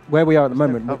like where we are at the There's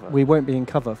no moment, cover. we won't be in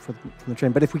cover from the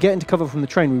train. But if we get into cover from the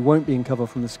train, we won't be in cover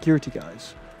from the security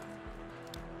guys.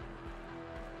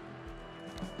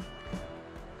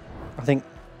 I think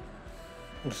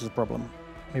this is a problem.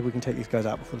 Maybe we can take these guys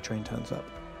out before the train turns up.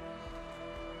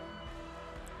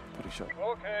 Body shot.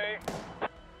 Okay.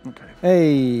 Okay,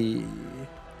 Hey,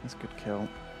 that's a good kill.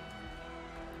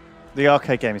 The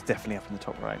arcade game is definitely up in the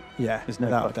top right. yeah, There's no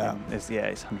without a doubt. fucking.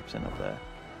 It's 100% up there.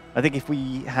 I think if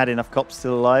we had enough cops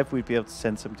still alive, we'd be able to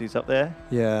send some dudes up there.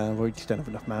 Yeah, we just don't have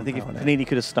enough I manpower. think if now. Panini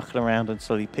could have snuck around and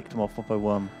slowly picked them off one by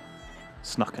one.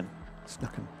 Snucken.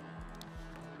 Snucken.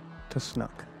 To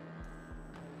snuck.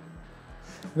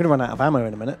 We're going to run out of ammo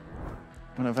in a minute.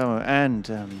 One of ammo and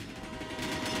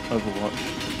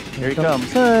Overwatch. Here he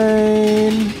comes.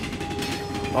 Train.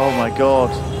 Oh my god.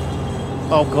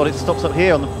 Oh god, it stops up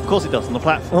here. Of course it does, on the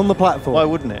platform. On the platform. Why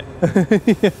wouldn't it?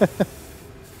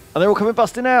 And they're all coming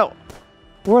busting out.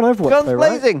 We're on Overwatch, Guns though,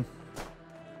 right? blazing.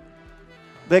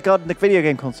 They're guarding the video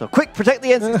game console. Quick, protect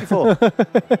the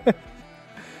N64.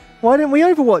 Why didn't we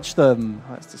Overwatch them?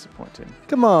 Oh, that's disappointing.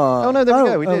 Come on. Oh, no, there we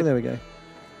go, we did. there we go.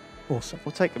 Awesome.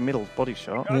 We'll take the middle body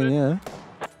shot. Yeah, yeah.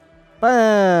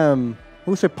 Bam!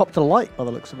 Also popped a light by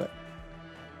the looks of it.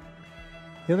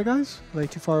 The other guys? Are they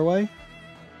too far away?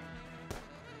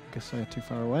 I guess they're too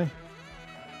far away.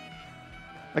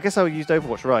 I guess I used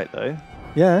Overwatch right, though.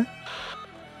 Yeah.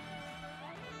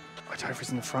 I don't know if he's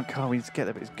in the front car. We need to get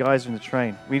there, but his guys are in the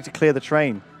train. We need to clear the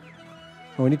train.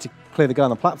 Well, we need to clear the guy on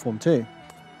the platform too.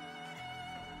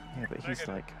 Yeah, but he's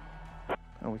like...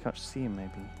 Oh, we can't see him,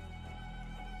 maybe.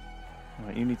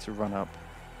 Alright, you need to run up.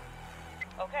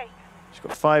 Okay. She's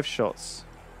got 5 shots.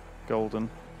 Golden.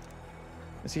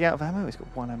 Is he out of ammo? He's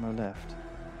got 1 ammo left.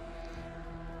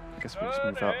 I guess we just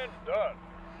Done move up. and done.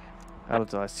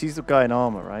 Allardyce. He's the guy in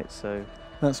armor, right? So...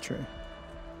 That's true.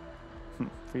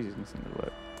 Freeze is missing the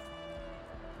work.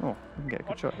 Oh, we can get a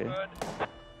good shot here.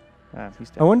 Understood. He's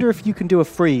dead. I wonder if you can do a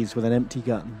freeze with an empty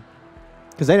gun.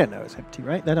 Because they don't know it's empty,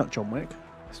 right? They're not John Wick.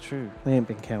 That's true. They ain't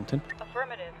been counting.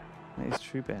 Affirmative. That is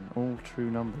true, Ben. All true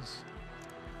numbers.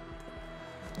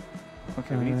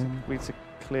 Okay, we need to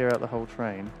clear out the whole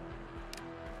train.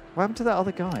 What happened to that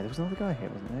other guy? There was another guy here,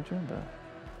 wasn't there? Do you remember?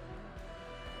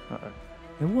 Uh-oh.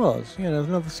 It was. Yeah, there was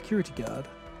another security guard.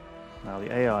 Now,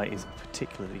 the AI is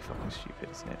particularly fucking stupid,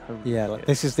 isn't it? Holy Yeah, like shit.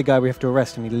 this is the guy we have to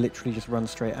arrest and he literally just runs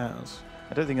straight at us.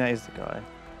 I don't think that is the guy.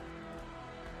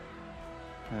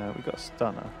 We got a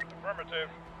stunner. Affirmative.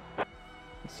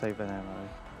 Let's save an ammo.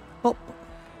 Oh,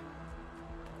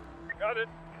 Got it.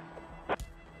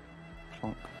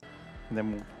 Plonk. And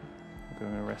then we'll go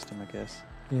and arrest him, I guess.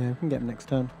 yeah, we can get him next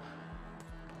turn.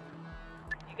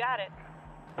 You got it.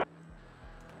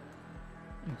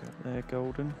 You got there,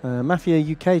 Golden. Mafia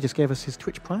UK just gave us his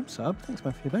Twitch Prime sub. Thanks,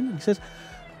 Mafia Ben. And he says,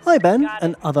 "Hi Ben Got it.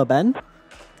 and other Ben."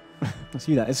 That's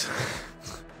you, that is.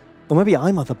 Or maybe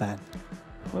I'm other Ben.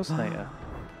 Where's Snater?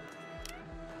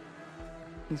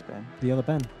 He's Ben. The other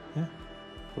Ben. Yeah.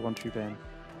 The one true Ben.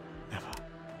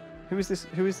 Who is this?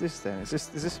 Who is this then? Is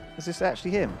this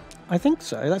actually him? I think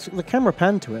so. That's the camera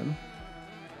panned to him.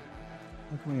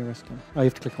 How can we arrest him? Oh, you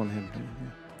have to click on him.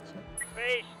 Yeah. So,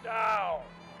 Face down.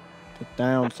 get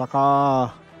down,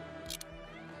 sucker.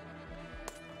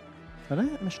 Are they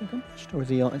mission accomplished? Or is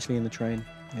he actually in the train?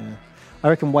 Yeah. I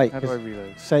reckon wait. How do I 'cause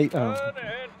reload? Say, Done oh, and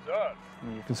done.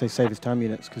 you can say save his time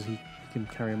units because he can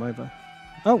carry him over.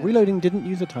 Oh, reloading didn't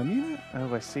use a time unit?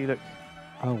 Oh, I see. Look,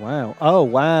 Oh, wow. Oh,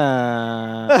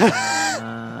 wow.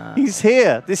 he's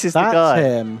here. This is the That's guy.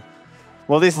 him.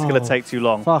 Well, this is going Oh, to take too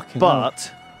long. fucking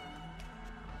But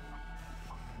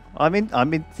I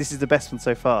mean, this is the best one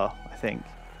so far. I think.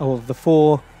 Oh, of the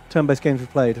 4 turn-based games we've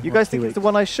played. You of guys 2 think it's the weeks.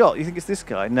 one I shot? You think it's this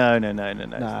guy? No. It's not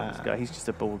this Nah. guy. He's just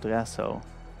a bald asshole.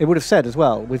 It would have said as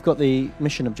well, we've got the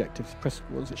mission objectives. Press,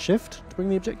 what was it, shift to bring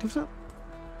the objectives up?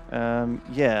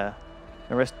 Yeah.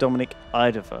 Arrest Dominic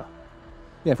Idover.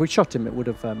 Yeah, if we shot him, it would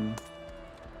have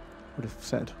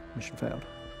said mission failed.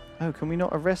 Oh, can we not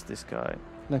arrest this guy?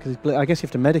 No, because he's I guess you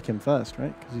have to medic him first,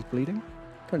 right? Because he's bleeding.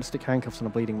 Can't stick handcuffs on a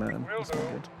bleeding man. Will That's not do.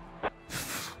 good.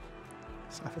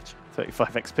 Savage.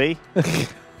 35 XP.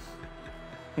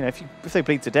 You know, if they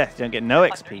bleed to death, you don't get no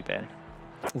XP, Ben.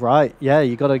 Right, yeah,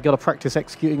 you gotta practice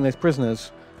executing those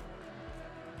prisoners.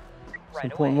 It's Right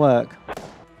important away. work.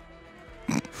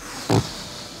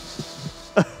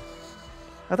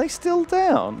 Are they still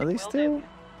down? Are they Will still?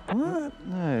 do. What?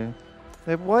 No.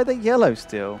 Why are they yellow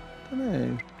still? I don't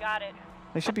know. Got it.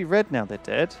 They should be red now. They're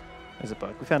dead. There's a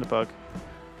bug. We found a bug.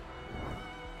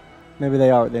 Maybe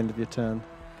they are at the end of your turn.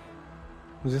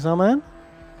 Was this our man?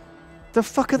 The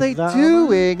fuck are they that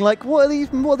doing? Like, what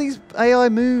are these AI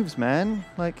moves, man?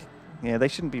 Like, yeah, they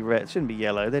shouldn't be red. Shouldn't be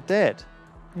yellow. They're dead.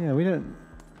 Yeah, we don't.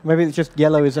 Maybe it's just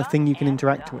yellow is a thing you can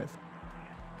interact with.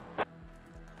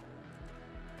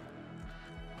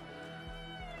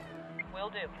 Will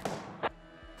do.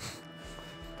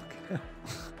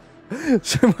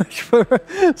 So much for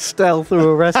stealth or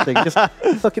arresting. Just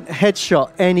fucking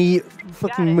headshot any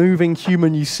fucking it. moving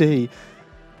human you see.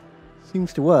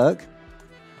 Seems to work.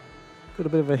 Got a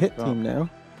bit of a hit Right. team now.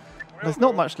 There's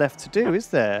not much left to do, is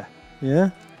there? Yeah.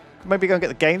 Maybe go and get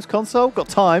the games console. Got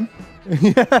time.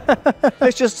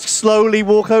 Let's just slowly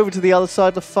walk over to the other side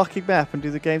of the fucking map and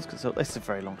do the games console. This is a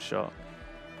very long shot.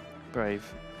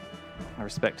 Brave. I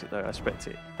respect it though. I respect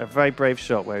it. A very brave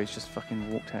shot where he's just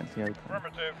fucking walked out into the open.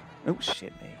 Affirmative. Oh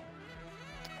shit me.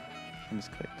 I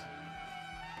misclicked.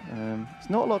 It's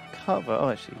not a lot of cover. Oh,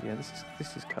 actually, yeah,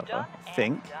 this is cover. Done I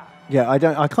think. and done.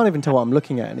 Yeah, I can't even tell what I'm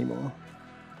looking at anymore.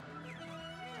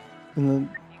 And then,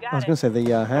 You I got was it. going to say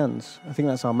the hands. I think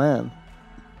that's our man.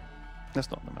 That's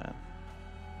not the man.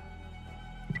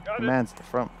 Got The it. man's at the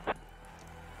front.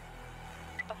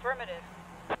 Affirmative.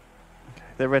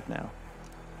 They're red now.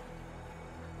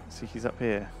 See, he's up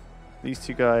here. These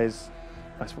two guys.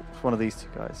 That's one of these two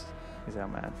guys. Is our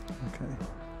man. Okay.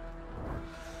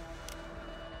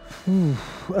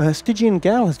 Stygian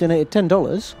Gal has donated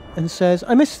 $10 and says,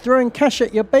 I miss throwing cash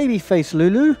at your baby face,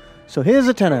 Lulu. So here's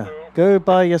a tenner. Go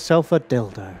buy yourself a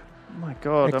dildo. Oh my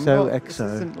god! This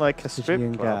XOXO. isn't like a strip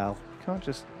Stygian club. Gal. You can't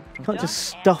just. You can't just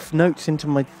stuff notes into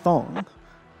my thong.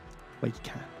 Well, you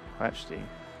can. Actually,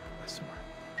 That's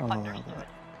all right. Understood.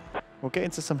 we'll get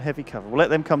into some heavy cover. We'll let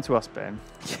them come to us, Ben.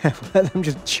 Yeah, we'll let them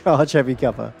just charge heavy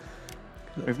cover.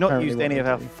 We've not Apparently used what any they of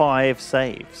our do. 5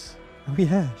 saves. Oh,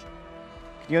 yeah.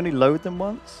 Can you only load them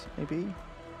once, maybe?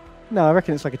 No, I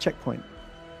reckon it's like a checkpoint.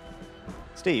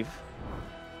 Steve?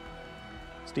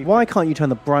 Steve? Why can't you turn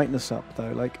the brightness up,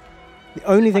 though? Like, the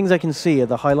only things I can see are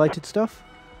the highlighted stuff.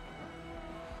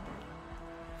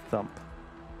 Thump.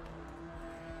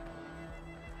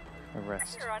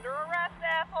 Arrest. You're under arrest,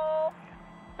 asshole.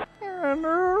 You're under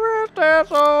arrest,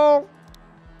 asshole!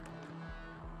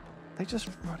 They just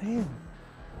run in.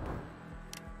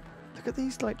 Look at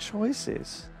these, like,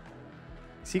 choices.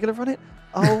 Is he going to run it?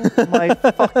 Oh, my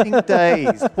fucking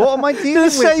days. What am I dealing The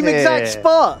with same here? exact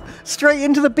spot! Straight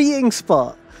into the beating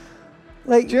spot.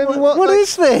 Like, Do you know what what, like-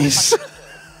 is this?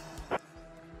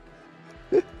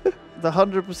 The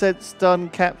 100% stun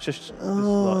capture. Is this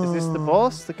the Oh.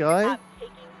 boss, the guy? I'm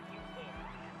taking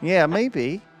you in. Yeah,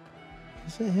 maybe.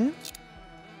 Is it him?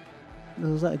 Or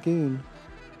was that a goon?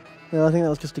 No, I think that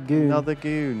was just a goon. Another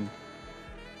goon.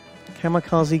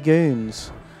 Kamikaze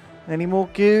goons. Any more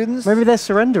goons? Maybe they're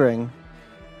surrendering.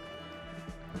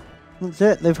 That's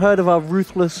it. They've heard of our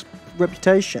ruthless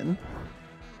reputation,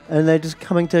 and they're just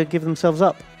coming to give themselves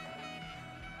up.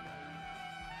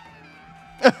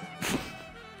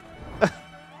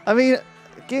 I mean,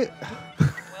 Will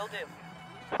do.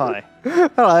 hi.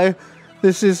 Hello,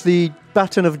 this is the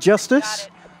baton of Got justice.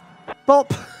 it.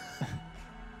 Bop.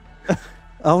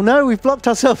 Oh no, we've blocked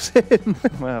ourselves in.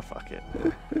 Well, fuck it.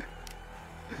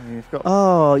 I mean, you've got.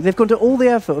 Oh, they've gone to all the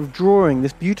effort of drawing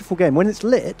this beautiful game. When it's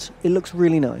lit, it looks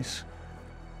really nice.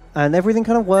 And everything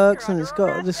kind of works, You're and under it's got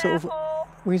arrest, this sort of asshole.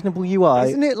 reasonable UI.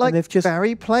 Isn't it and like they've just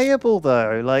very playable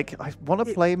though? Like I want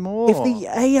to play more. if the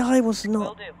AI was Will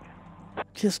not do.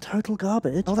 just total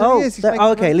garbage. Oh, there he is. He's making a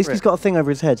okay. run At least for he's it. got a thing over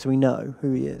his head, so we know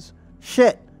who he is.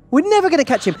 Shit, we're never going to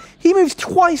catch him. He moves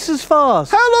twice as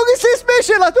fast. How long is this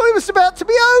mission? I thought it was about to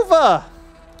be over.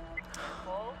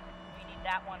 Bull, we need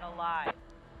that one alive.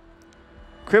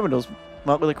 Criminals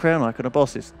marked with a crown icon are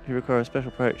bosses who require a special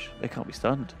approach. They can't be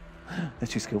stunned. They're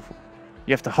too skillful.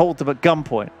 You have to hold them at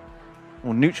gunpoint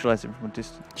or neutralize them from a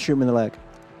distance. Shoot him in the leg.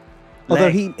 Although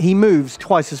he moves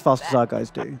twice as fast as our guys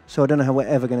do, so I don't know how we're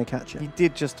ever going to catch He him.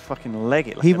 did just fucking leg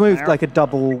it. Like He an moved arrow. like a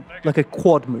double, like a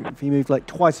quad move. He moved like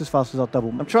twice as fast as our double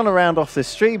I'm move. trying to round off this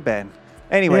stream, Ben.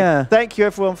 Anyway, Yeah. thank you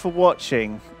everyone for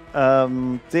watching.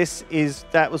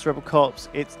 That was Rebel Cops.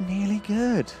 It's nearly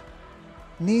good.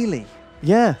 Nearly,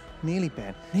 Yeah,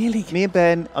 Ben. nearly. Me and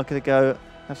Ben are gonna go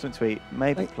have something to eat.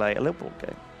 Maybe Like- play a little board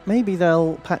game. Maybe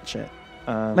they'll patch it.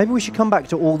 Maybe we should come back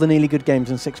to all the nearly good games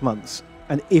in 6 months,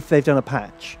 and if they've done a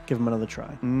patch, give them another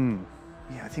try.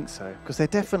 Yeah, I think so because they're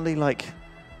definitely like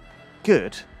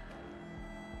good.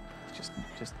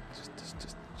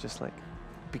 Just like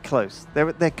be close.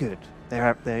 They're good.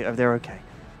 They're okay.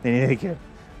 They're nearly good.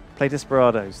 Play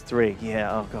Desperados 3.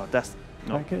 Yeah. Oh god, that's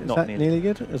not Okay, is not that nearly. nearly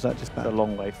good, or is that just It's a bad?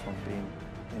 long way from being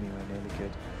anywhere nearly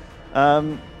good.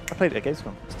 I played it at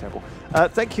Gamescom. It's terrible.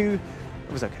 Thank you.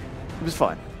 It was okay. It was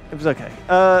fine. It was okay.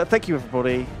 Thank you,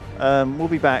 everybody. We'll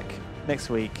be back next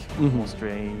week. Mhm. More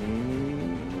stream.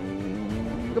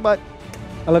 Goodbye.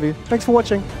 I love you. Thanks for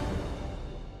watching.